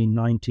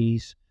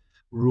 1990s,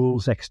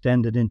 rules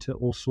extended into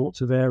all sorts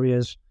of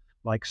areas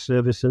like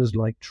services,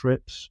 like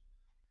trips,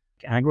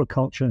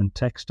 agriculture and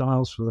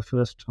textiles for the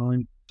first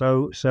time.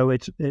 So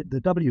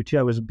the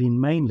WTO has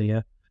been mainly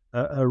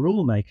a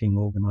rule-making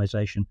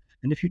organization.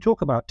 And if you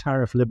talk about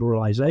tariff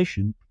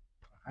liberalization,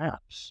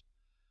 perhaps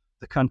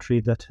the country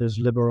that has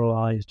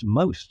liberalized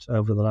most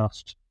over the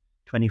last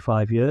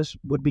 25 years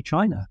would be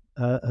China,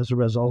 as a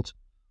result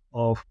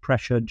of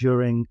pressure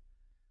during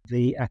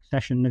the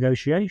accession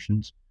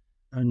negotiations.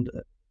 And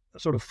a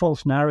sort of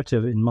false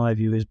narrative, in my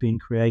view, is being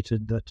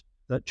created that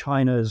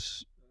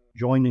China's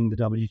joining the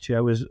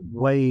WTO is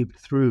waved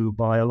through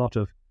by a lot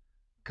of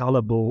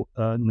gullible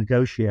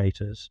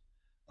negotiators,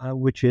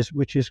 which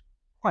is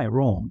quite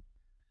wrong.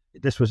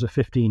 This was a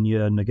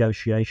 15-year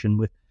negotiation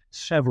with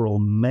several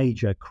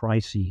major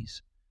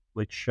crises,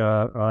 which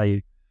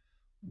I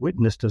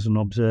witnessed as an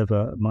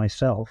observer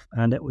myself,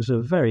 and it was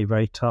a very,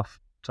 very tough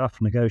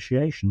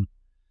negotiation.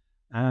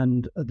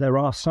 And there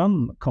are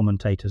some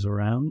commentators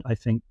around. I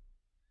think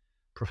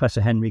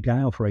Professor Henry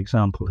Gao, for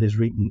example, has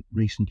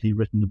recently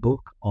written a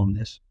book on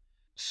this,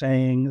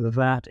 saying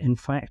that, in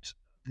fact,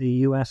 the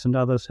US and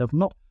others have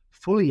not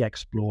fully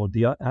explored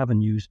the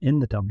avenues in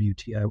the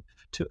WTO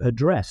to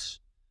address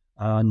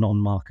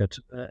non-market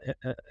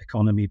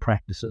economy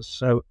practices.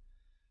 So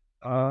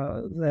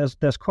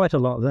there's quite a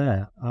lot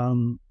there.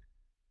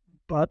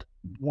 But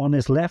one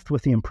is left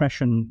with the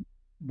impression,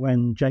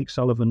 when Jake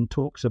Sullivan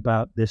talks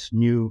about this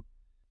new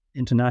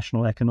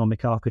international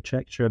economic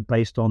architecture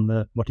based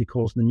on what he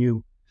calls the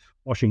new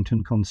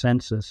Washington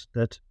Consensus,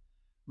 that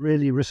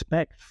really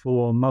respect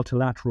for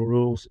multilateral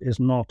rules is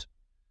not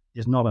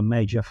a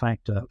major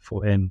factor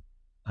for him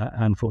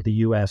and for the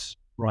US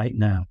right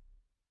now.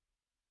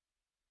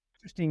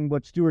 Interesting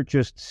what Stuart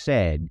just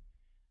said,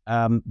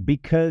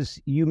 because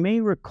you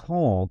may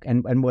recall,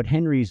 and what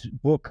Henry's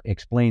book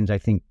explains, I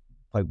think,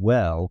 quite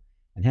well,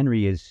 and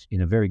Henry is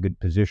in a very good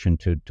position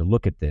to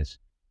look at this.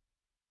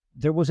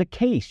 There was a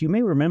case, you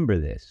may remember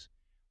this,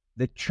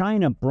 that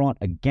China brought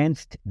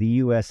against the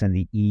US and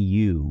the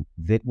EU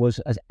that was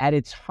at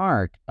its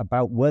heart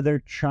about whether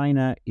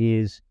China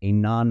is a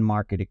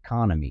non-market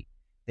economy.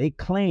 They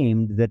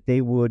claimed that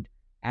they would,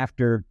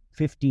 after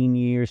 15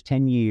 years,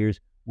 10 years,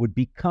 would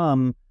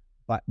become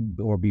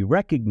or be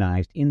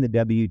recognized in the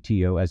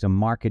WTO as a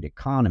market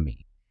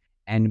economy.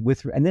 And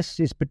this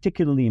is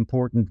particularly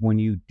important when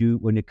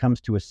it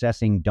comes to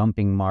assessing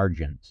dumping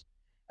margins.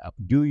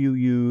 Do you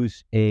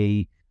use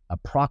a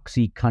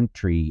proxy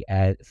country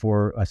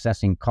for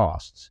assessing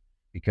costs,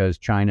 because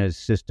China's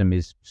system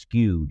is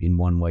skewed in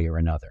one way or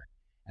another?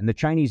 And the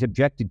Chinese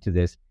objected to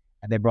this,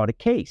 and they brought a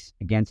case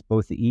against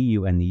both the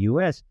EU and the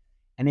US.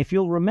 And if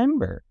you'll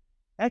remember,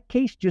 that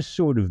case just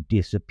sort of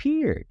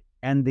disappeared.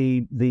 And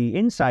the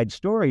inside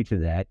story to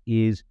that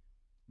is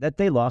that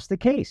they lost the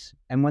case.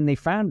 And when they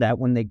found out,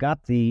 when they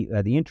got the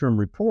interim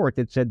report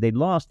that said they'd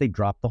lost, they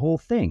dropped the whole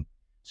thing.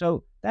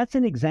 So that's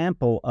an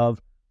example of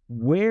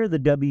where the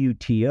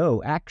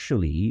WTO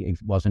actually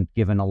wasn't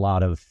given a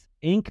lot of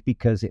ink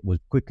because it was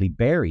quickly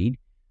buried.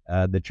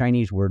 The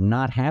Chinese were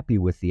not happy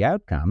with the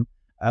outcome,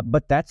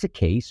 but that's a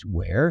case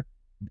where,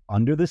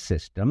 under the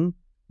system,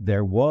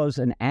 there was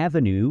an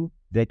avenue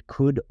that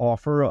could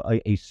offer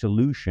a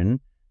solution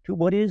to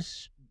what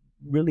is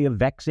really a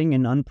vexing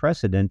and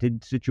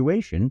unprecedented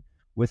situation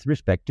with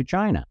respect to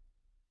China.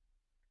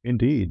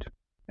 Indeed.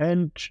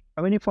 And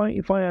I mean, if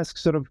I ask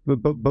sort of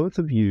both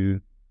of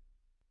you,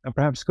 and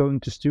perhaps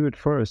going to Stuart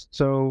first.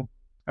 So,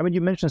 I mean,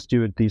 you mentioned,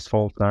 Stuart, these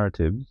false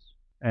narratives.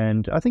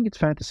 And I think it's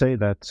fair to say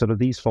that sort of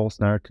these false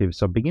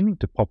narratives are beginning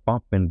to pop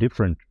up in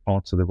different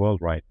parts of the world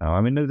right now.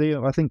 I mean,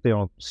 I think they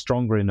are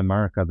stronger in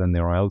America than they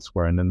are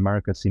elsewhere. And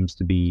America seems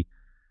to be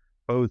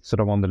both sort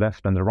of on the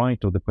left and the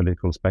right of the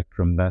political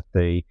spectrum, that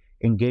they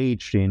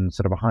engaged in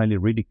sort of a highly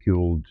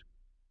ridiculed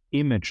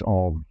image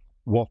of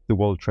what the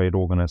World Trade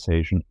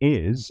Organization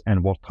is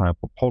and what type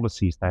of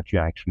policies that you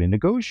actually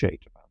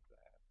negotiate about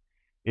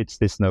that. It's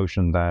this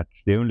notion that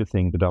the only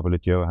thing the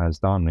WTO has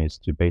done is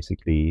to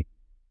basically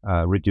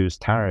reduce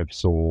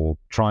tariffs or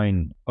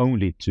trying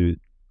only to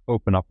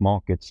open up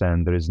markets,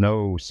 and there is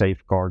no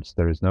safeguards,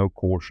 there is no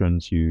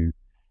cautions. You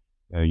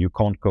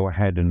can't go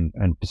ahead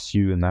and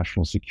pursue a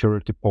national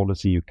security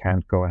policy. You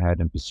can't go ahead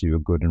and pursue a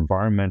good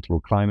environmental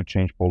or climate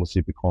change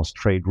policy because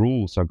trade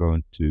rules are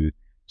going to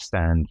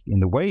stand in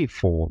the way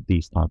for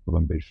these type of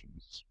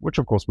ambitions, which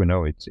of course we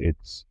know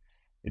it's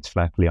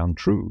flatly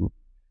untrue.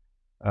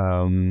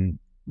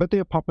 But they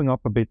are popping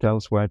up a bit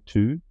elsewhere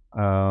too.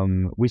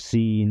 We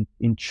see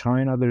in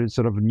China there is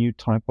sort of a new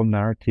type of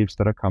narratives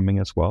that are coming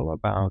as well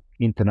about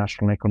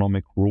international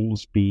economic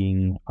rules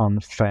being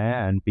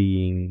unfair and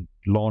being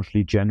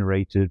largely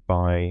generated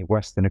by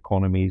Western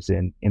economies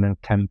in an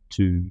attempt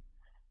to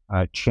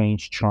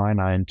change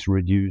China and to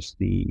reduce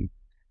the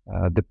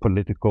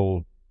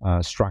political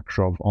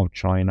structure of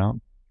China.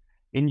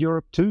 In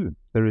Europe too,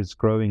 there is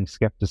growing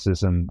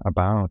skepticism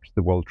about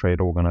the World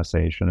Trade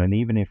Organization, and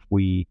even if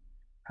we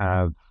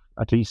have,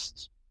 at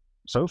least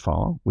so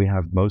far, we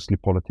have mostly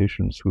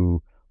politicians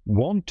who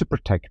want to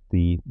protect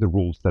the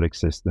rules that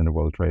exist in the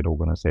World Trade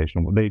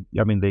Organization.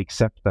 They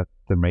accept that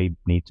there may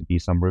need to be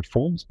some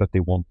reforms, but they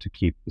want to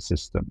keep the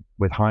system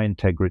with high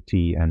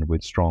integrity and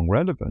with strong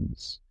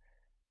relevance.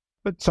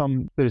 But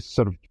there's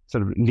sort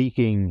of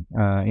leaking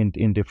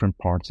in different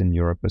parts in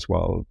Europe as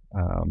well,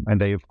 and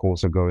they of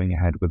course are going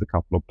ahead with a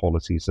couple of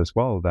policies as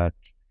well that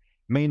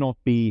may not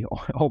be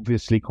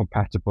obviously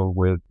compatible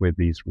with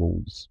these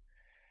rules.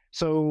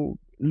 So,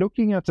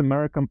 looking at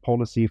American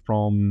policy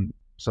from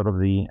sort of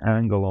the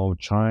angle of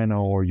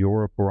China or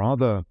Europe or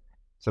other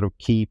sort of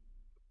key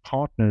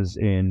partners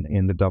in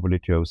the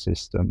WTO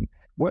system,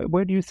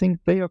 where do you think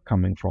they are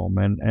coming from,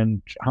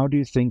 and how do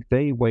you think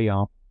they weigh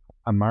up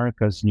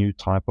America's new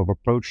type of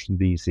approach to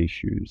these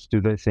issues? Do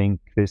they think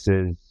this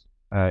is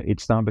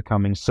it's now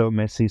becoming so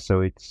messy,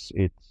 so it's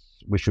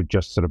we should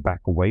just sort of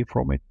back away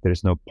from it? There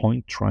is no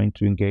point trying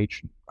to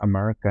engage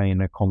America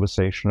in a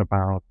conversation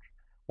about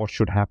what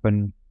should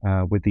happen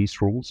with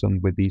these rules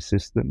and with these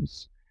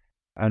systems,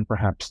 and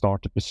perhaps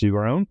start to pursue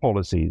our own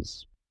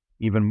policies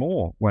even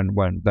more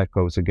when that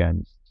goes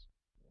against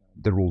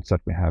the rules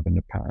that we have in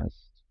the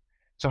past.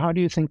 So how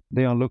do you think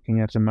they are looking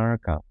at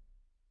America?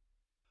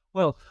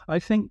 Well, I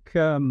think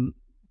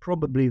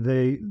probably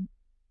the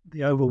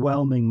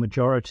overwhelming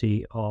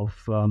majority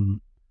of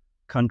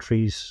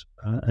countries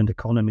and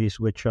economies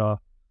which are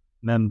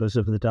members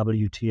of the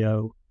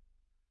WTO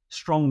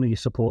strongly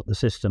support the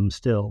system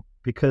still,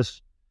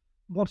 because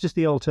what is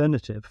the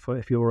alternative for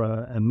if you're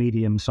a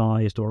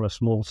medium-sized or a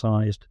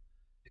small-sized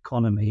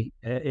economy?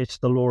 It's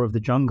the law of the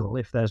jungle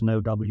if there's no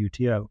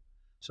WTO.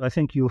 So I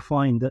think you'll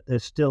find that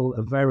there's still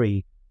a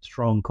very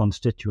strong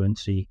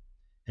constituency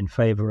in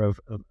favor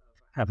of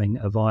having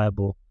a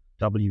viable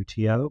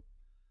WTO.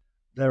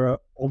 There are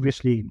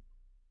obviously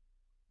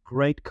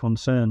great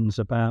concerns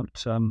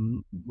about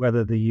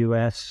whether the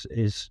US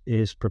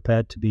is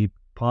prepared to be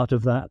part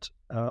of that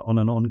on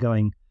an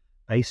ongoing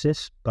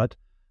basis, but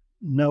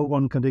no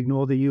one can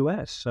ignore the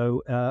US.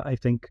 So I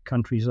think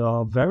countries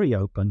are very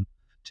open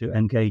to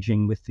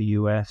engaging with the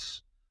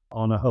US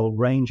on a whole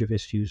range of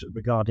issues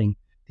regarding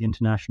the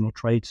international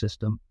trade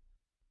system.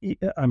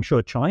 I'm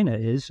sure China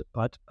is,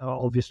 but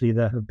obviously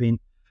there have been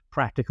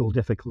practical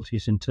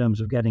difficulties in terms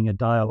of getting a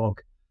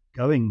dialogue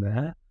going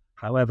there.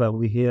 However,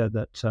 we hear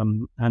that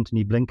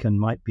Antony Blinken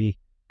might be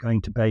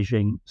going to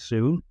Beijing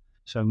soon,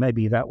 so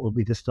maybe that will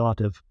be the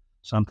start of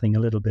something a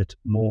little bit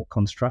more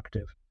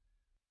constructive.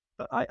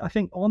 But I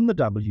think on the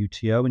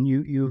WTO, and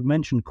you've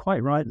mentioned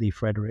quite rightly,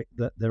 Fredrik,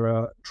 that there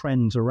are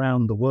trends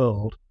around the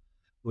world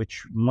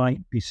which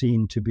might be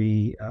seen to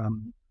be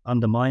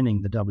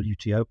undermining the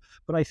WTO.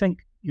 But I think,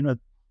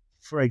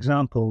 For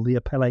example, the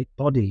appellate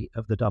body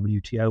of the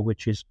WTO,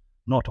 which is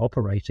not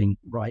operating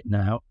right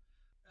now,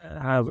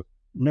 have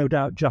no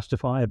doubt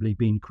justifiably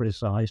been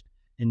criticized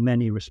in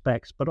many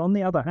respects. But on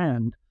the other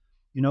hand,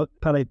 the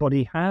appellate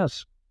body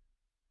has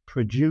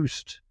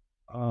produced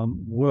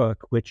work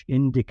which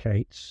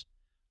indicates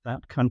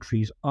that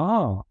countries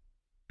are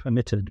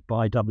permitted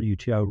by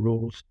WTO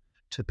rules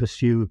to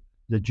pursue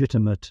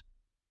legitimate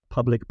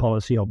public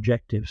policy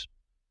objectives,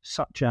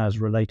 such as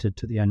related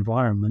to the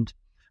environment.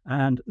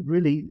 And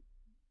really,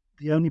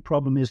 the only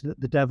problem is that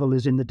the devil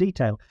is in the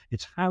detail.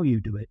 It's how you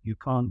do it. You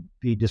can't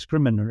be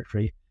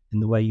discriminatory in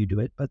the way you do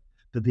it, but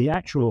the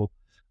actual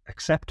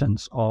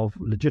acceptance of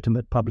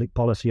legitimate public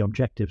policy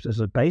objectives as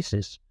a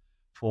basis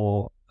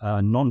for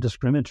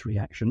non-discriminatory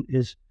action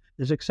is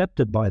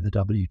accepted by the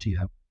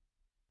WTO.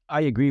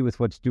 I agree with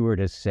what Stuart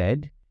has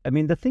said. I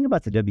mean, the thing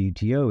about the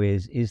WTO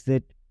is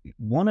that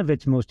one of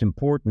its most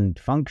important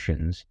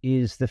functions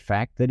is the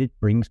fact that it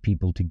brings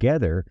people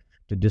together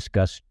to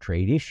discuss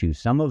trade issues.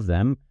 Some of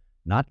them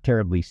not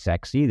terribly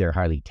sexy. They're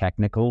highly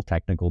technical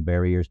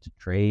barriers to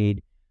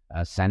trade,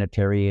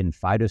 sanitary and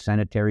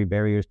phytosanitary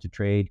barriers to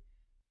trade,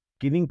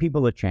 giving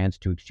people a chance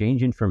to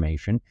exchange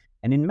information.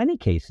 And in many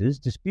cases,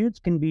 disputes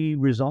can be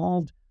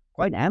resolved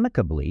quite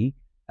amicably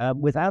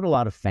without a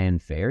lot of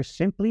fanfare,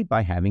 simply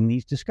by having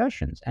these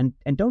discussions. And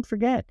don't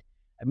forget,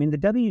 I mean, the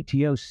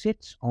WTO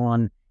sits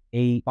on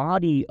a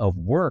body of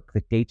work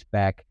that dates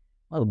back,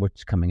 well,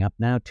 what's coming up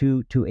now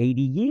to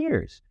 80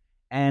 years.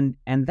 And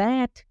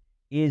that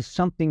is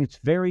something that's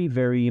very,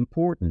 very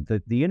important.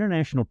 The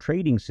international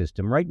trading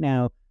system right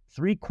now,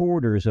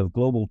 3/4 of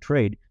global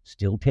trade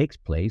still takes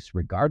place,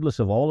 regardless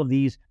of all of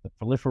the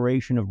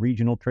proliferation of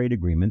regional trade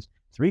agreements.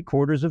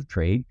 3/4 of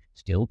trade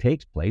still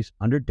takes place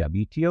under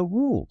WTO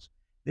rules.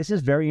 This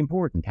is very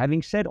important.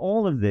 Having said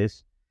all of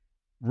this,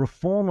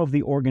 reform of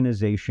the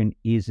organization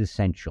is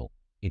essential.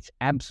 It's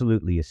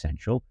absolutely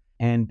essential.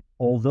 And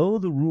although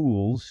the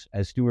rules,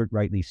 as Stuart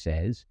rightly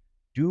says,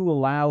 do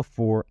allow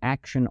for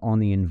action on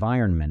the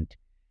environment,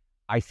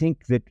 I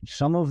think that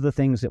some of the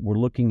things that we're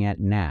looking at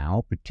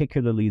now,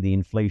 particularly the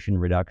Inflation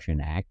Reduction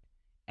Act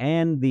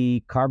and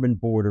the Carbon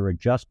Border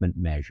Adjustment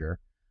Measure,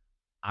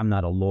 I'm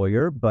not a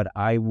lawyer, but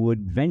I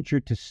would venture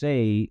to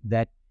say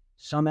that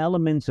some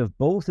elements of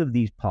both of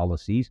these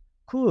policies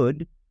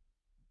could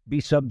be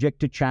subject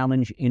to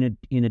challenge in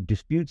a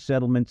dispute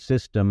settlement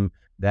system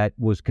that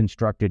was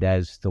constructed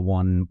as the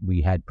one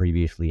we had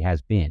previously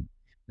has been.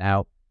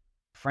 Now,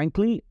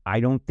 frankly, I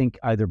don't think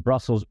either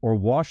Brussels or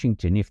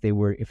Washington, if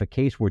a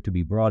case were to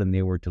be brought and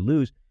they were to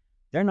lose,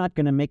 they're not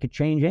going to make a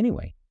change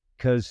anyway.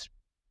 Because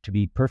to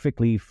be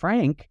perfectly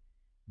frank,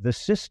 the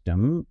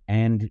system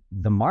and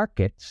the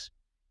markets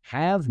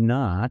have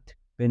not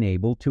been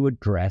able to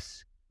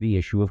address the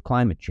issue of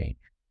climate change.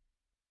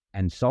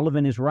 And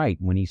Sullivan is right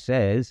when he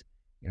says,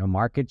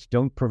 markets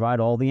don't provide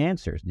all the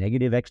answers.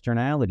 Negative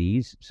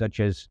externalities, such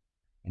as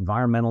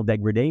environmental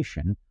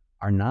degradation,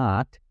 are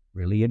not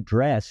really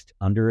addressed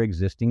under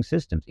existing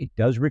systems. It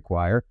does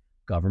require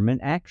government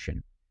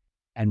action.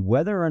 And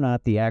whether or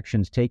not the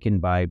actions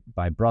taken by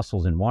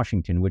Brussels and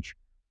Washington, which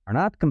are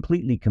not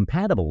completely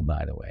compatible,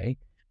 by the way,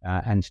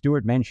 and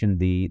Stuart mentioned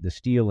the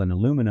steel and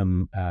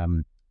aluminum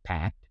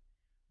pact,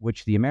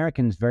 which the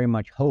Americans very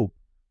much hope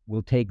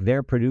will take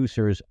their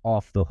producers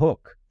off the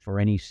hook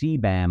for any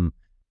CBAM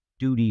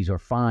duties or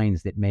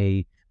fines that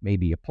may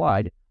be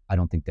applied. I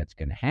don't think that's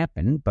going to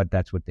happen, but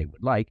that's what they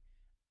would like.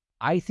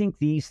 I think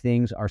these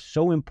things are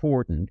so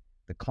important.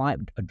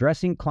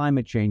 Addressing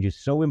climate change is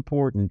so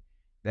important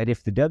that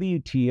if the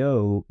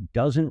WTO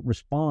doesn't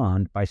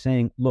respond by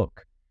saying,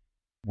 look,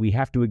 we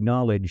have to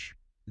acknowledge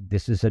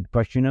this is a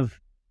question of,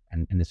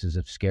 and this is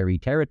a scary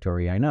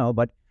territory, I know,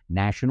 but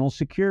national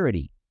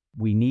security.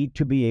 We need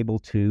to be able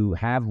to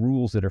have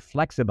rules that are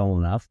flexible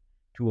enough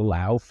to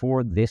allow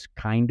for this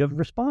kind of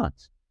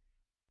response.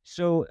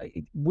 So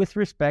with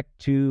respect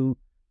to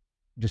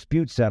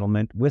dispute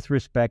settlement, with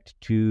respect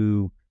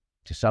to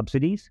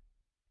subsidies,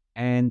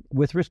 and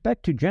with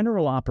respect to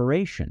general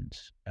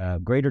operations,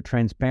 greater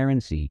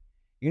transparency,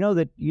 you know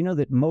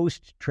that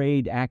most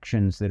trade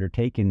actions that are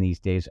taken these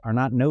days are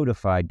not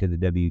notified to the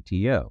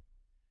WTO.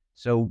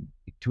 So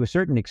to a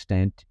certain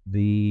extent,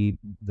 the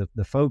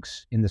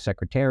folks in the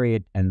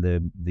Secretariat and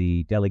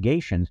the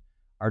delegations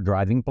are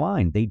driving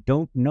blind. They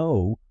don't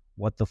know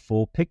what the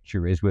full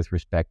picture is with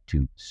respect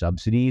to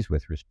subsidies,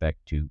 with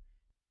respect to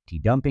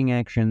anti-dumping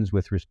actions,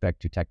 with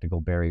respect to technical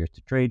barriers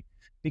to trade,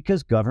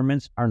 because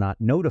governments are not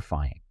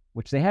notifying,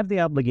 which they have the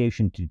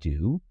obligation to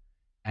do,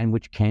 and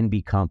which can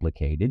be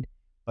complicated.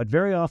 But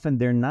very often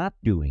they're not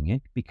doing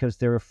it because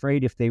they're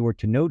afraid if they were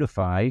to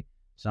notify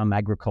some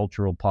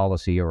agricultural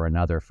policy or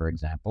another, for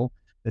example,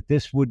 that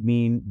this would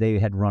mean they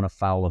had run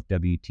afoul of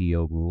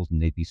WTO rules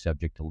and they'd be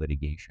subject to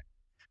litigation.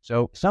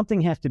 So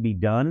something has to be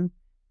done.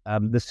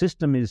 The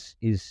system is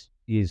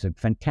a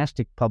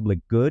fantastic public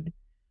good,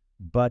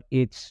 but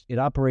it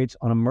operates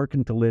on a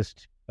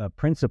mercantilist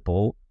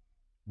principle,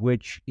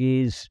 which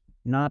is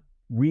not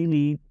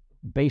really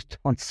based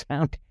on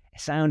sound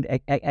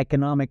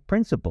economic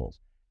principles.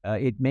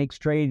 It makes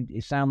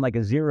trade sound like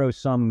a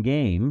zero-sum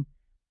game.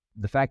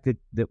 The fact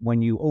that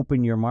when you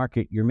open your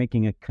market, you're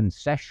making a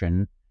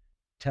concession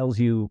tells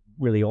you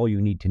really all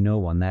you need to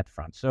know on that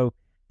front. So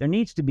there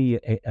needs to be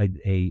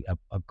a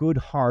good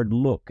hard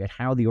look at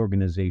how the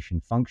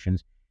organization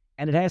functions,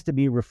 and it has to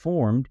be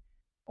reformed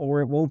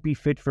or it won't be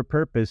fit for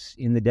purpose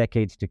in the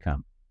decades to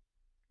come.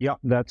 Yeah,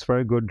 that's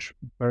very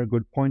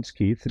good points,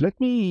 Keith. Let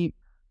me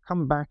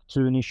come back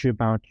to an issue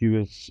about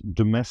U.S.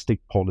 domestic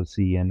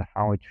policy and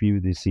how it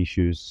views these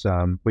issues.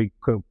 We're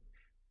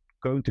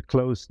going to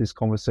close this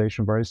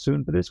conversation very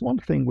soon, but there's one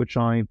thing which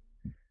I've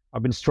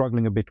been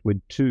struggling a bit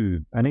with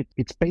too, and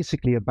it's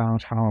basically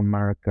about how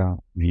America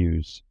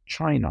views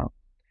China.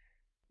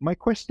 My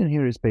question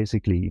here is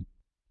basically,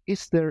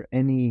 is there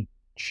any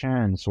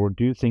chance, or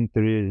do you think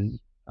there is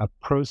a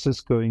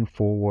process going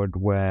forward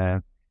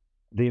where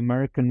the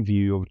American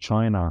view of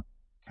China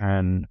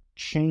can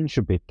change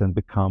a bit and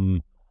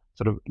become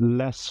sort of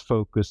less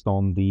focused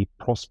on the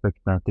prospect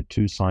that the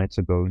two sides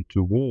are going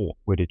to war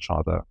with each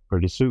other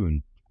pretty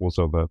soon, of course,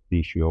 over the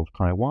issue of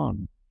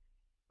Taiwan?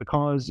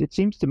 Because it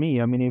seems to me,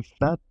 I mean, if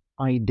that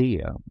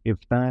idea, if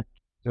that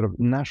sort of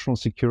national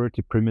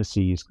security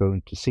primacy is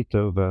going to sit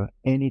over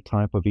any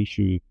type of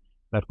issue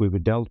that we were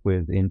dealt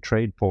with in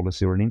trade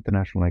policy or in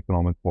international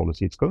economic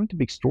policy, it's going to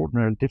be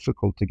extraordinarily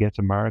difficult to get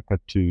America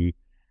to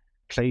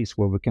a place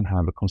where we can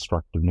have a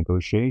constructive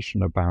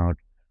negotiation about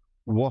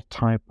what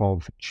type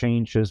of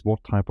changes,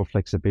 what type of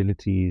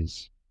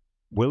flexibilities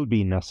will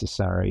be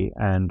necessary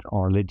and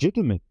are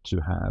legitimate to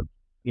have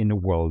in a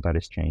world that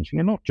is changing,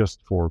 and not just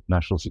for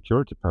national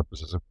security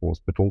purposes, of course,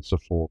 but also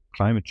for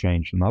climate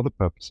change and other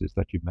purposes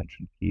that you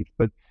mentioned, Keith.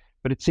 But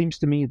it seems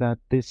to me that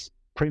this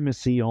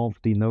primacy of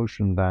the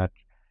notion that,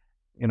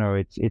 you know,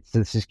 it's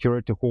the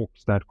security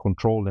hawks that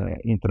control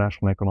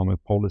international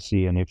economic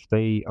policy, and if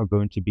they are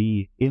going to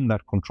be in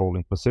that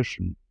controlling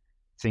position,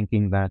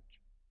 thinking that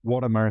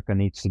what America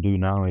needs to do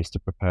now is to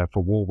prepare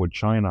for war with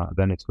China,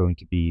 then it's going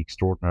to be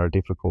extraordinarily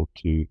difficult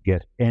to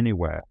get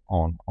anywhere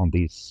on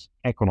these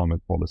economic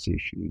policy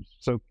issues.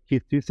 So,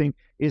 Keith, do you think,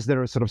 is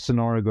there a sort of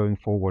scenario going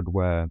forward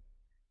where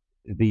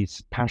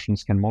these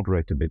passions can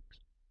moderate a bit?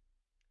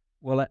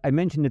 Well, I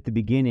mentioned at the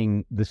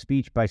beginning the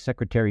speech by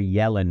Secretary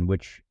Yellen,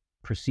 which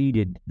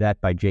preceded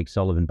that by Jake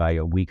Sullivan by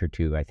a week or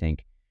two, I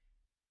think,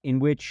 in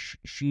which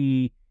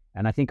she,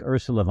 and I think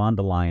Ursula von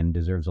der Leyen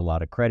deserves a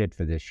lot of credit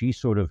for this, she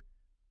sort of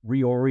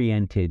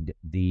reoriented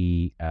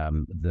the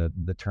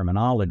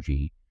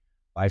terminology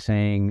by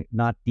saying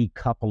not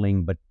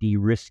decoupling but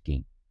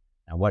de-risking.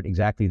 Now, what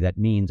exactly that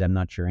means, I'm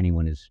not sure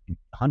anyone is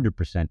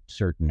 100%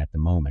 certain at the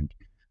moment,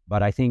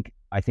 but I think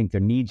there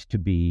needs to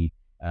be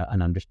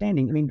an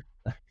understanding. I mean,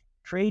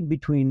 trade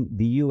between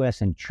the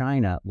U.S. and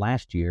China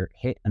last year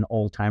hit an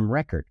all-time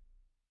record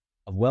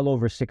of well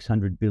over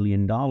 $600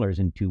 billion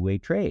in two-way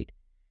trade.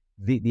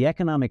 The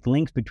economic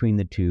links between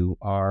the two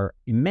are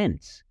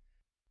immense.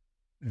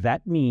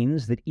 That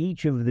means that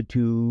each of the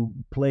two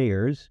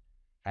players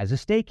has a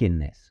stake in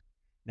this.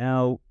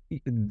 Now,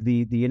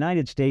 the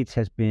United States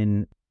has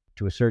been,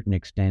 to a certain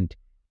extent,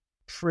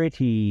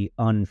 pretty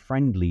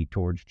unfriendly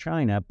towards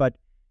China, but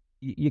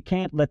you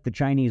can't let the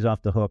Chinese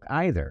off the hook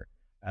either.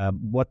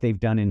 What they've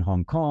done in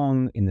Hong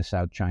Kong, in the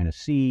South China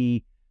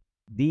Sea,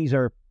 these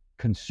are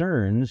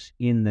concerns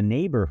in the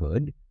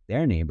neighborhood,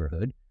 their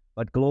neighborhood,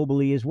 but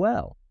globally as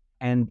well.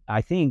 And I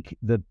think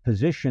the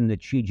position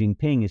that Xi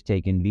Jinping has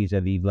taken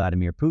vis-a-vis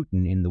Vladimir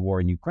Putin in the war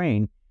in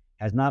Ukraine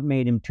has not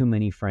made him too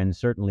many friends,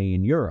 certainly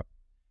in Europe.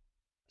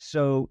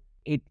 So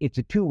it's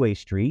a two-way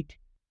street.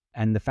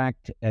 And the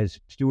fact, as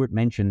Stuart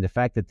mentioned, the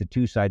fact that the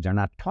two sides are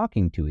not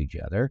talking to each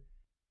other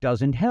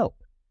doesn't help.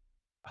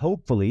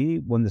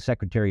 Hopefully, when the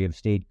Secretary of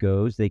State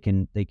goes, they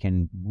can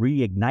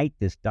reignite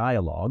this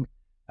dialogue.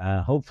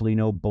 Hopefully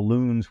no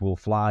balloons will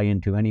fly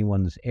into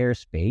anyone's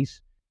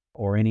airspace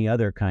or any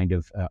other kind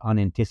of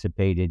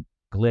unanticipated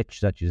glitch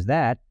such as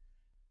that,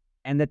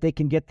 and that they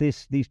can get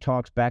these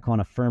talks back on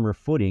a firmer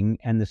footing,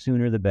 and the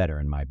sooner the better,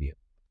 in my view.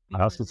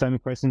 I'll ask the same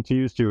question to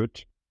you,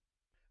 Stuart.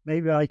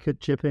 Maybe I could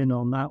chip in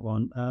on that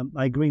one.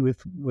 I agree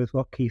with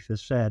what Keith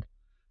has said,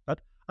 but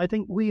I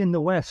think we in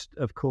the West,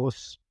 of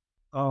course,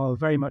 are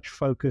very much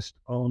focused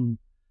on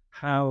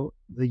how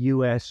the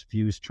US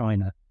views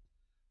China.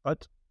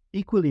 But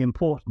equally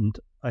important,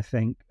 I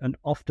think, and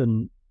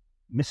often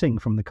missing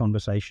from the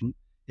conversation,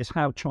 is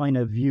how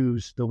China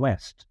views the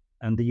West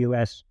and the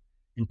US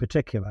in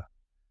particular.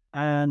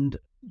 And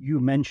you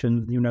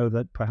mentioned,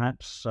 that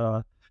perhaps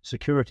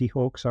security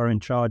hawks are in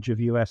charge of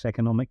US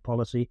economic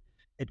policy.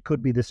 It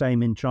could be the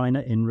same in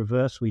China. In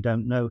reverse, we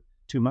don't know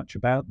too much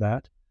about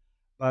that.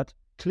 But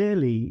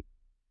clearly,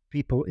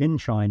 people in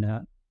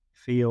China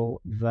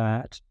feel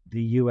that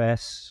the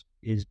US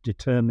is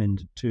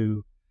determined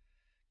to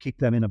keep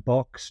them in a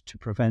box, to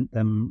prevent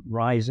them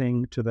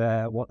rising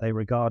to what they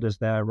regard as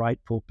their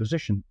rightful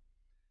position.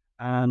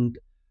 And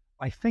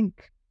I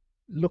think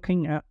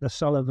looking at the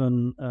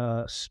Sullivan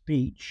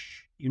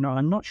speech,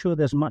 I'm not sure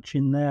there's much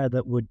in there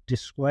that would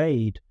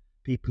dissuade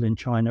people in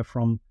China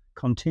from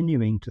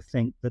continuing to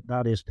think that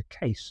that is the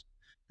case,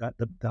 that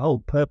the whole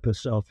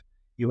purpose of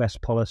U.S.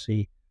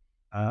 policy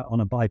on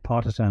a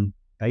bipartisan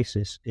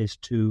basis is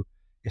to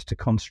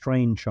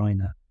constrain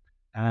China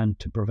and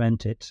to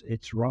prevent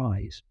its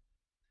rise.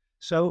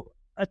 So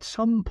at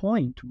some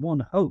point, one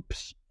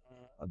hopes,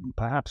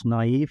 perhaps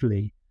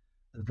naively,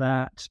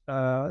 that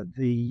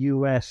the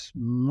U.S.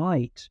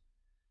 might,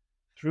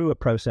 through a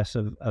process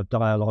of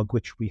dialogue,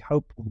 which we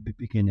hope will be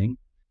beginning,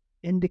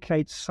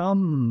 indicate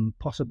some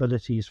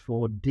possibilities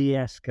for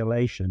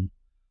de-escalation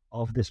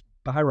of this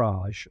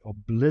barrage or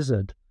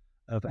blizzard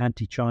of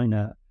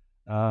anti-China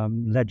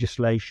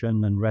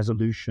legislation and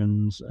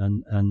resolutions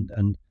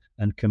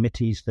and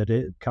committees that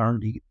are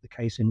currently the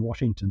case in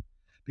Washington,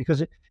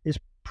 because it is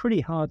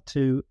pretty hard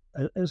to,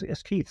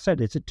 as Keith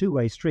said, it's a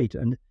two-way street,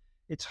 and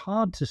it's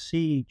hard to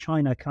see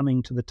China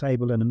coming to the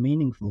table in a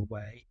meaningful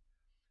way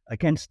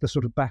against the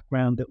sort of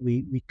background that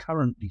we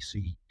currently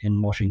see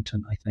in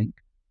Washington, I think.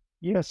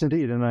 Yes,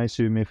 indeed, and I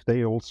assume if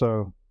they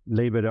also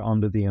labored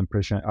under the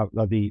impression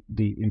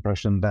the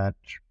impression that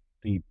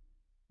the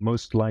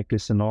most likely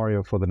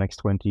scenario for the next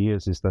 20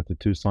 years is that the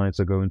two sides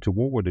are going to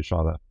war with each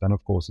other, then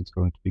of course it's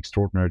going to be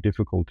extraordinarily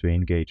difficult to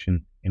engage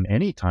in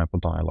any type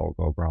of dialogue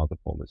over other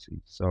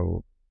policies.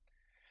 So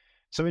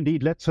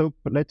indeed, let's hope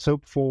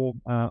for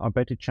a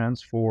better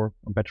chance for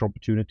better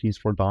opportunities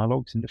for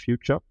dialogues in the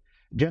future.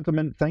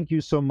 Gentlemen, thank you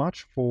so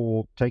much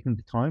for taking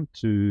the time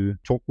to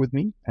talk with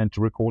me and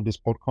to record this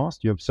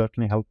podcast. You have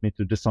certainly helped me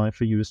to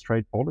decipher U.S.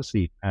 trade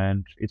policy,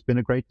 and it's been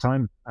a great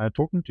time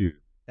talking to you.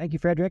 Thank you,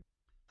 Fredrik.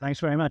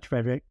 Thanks very much,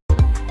 Fredrik.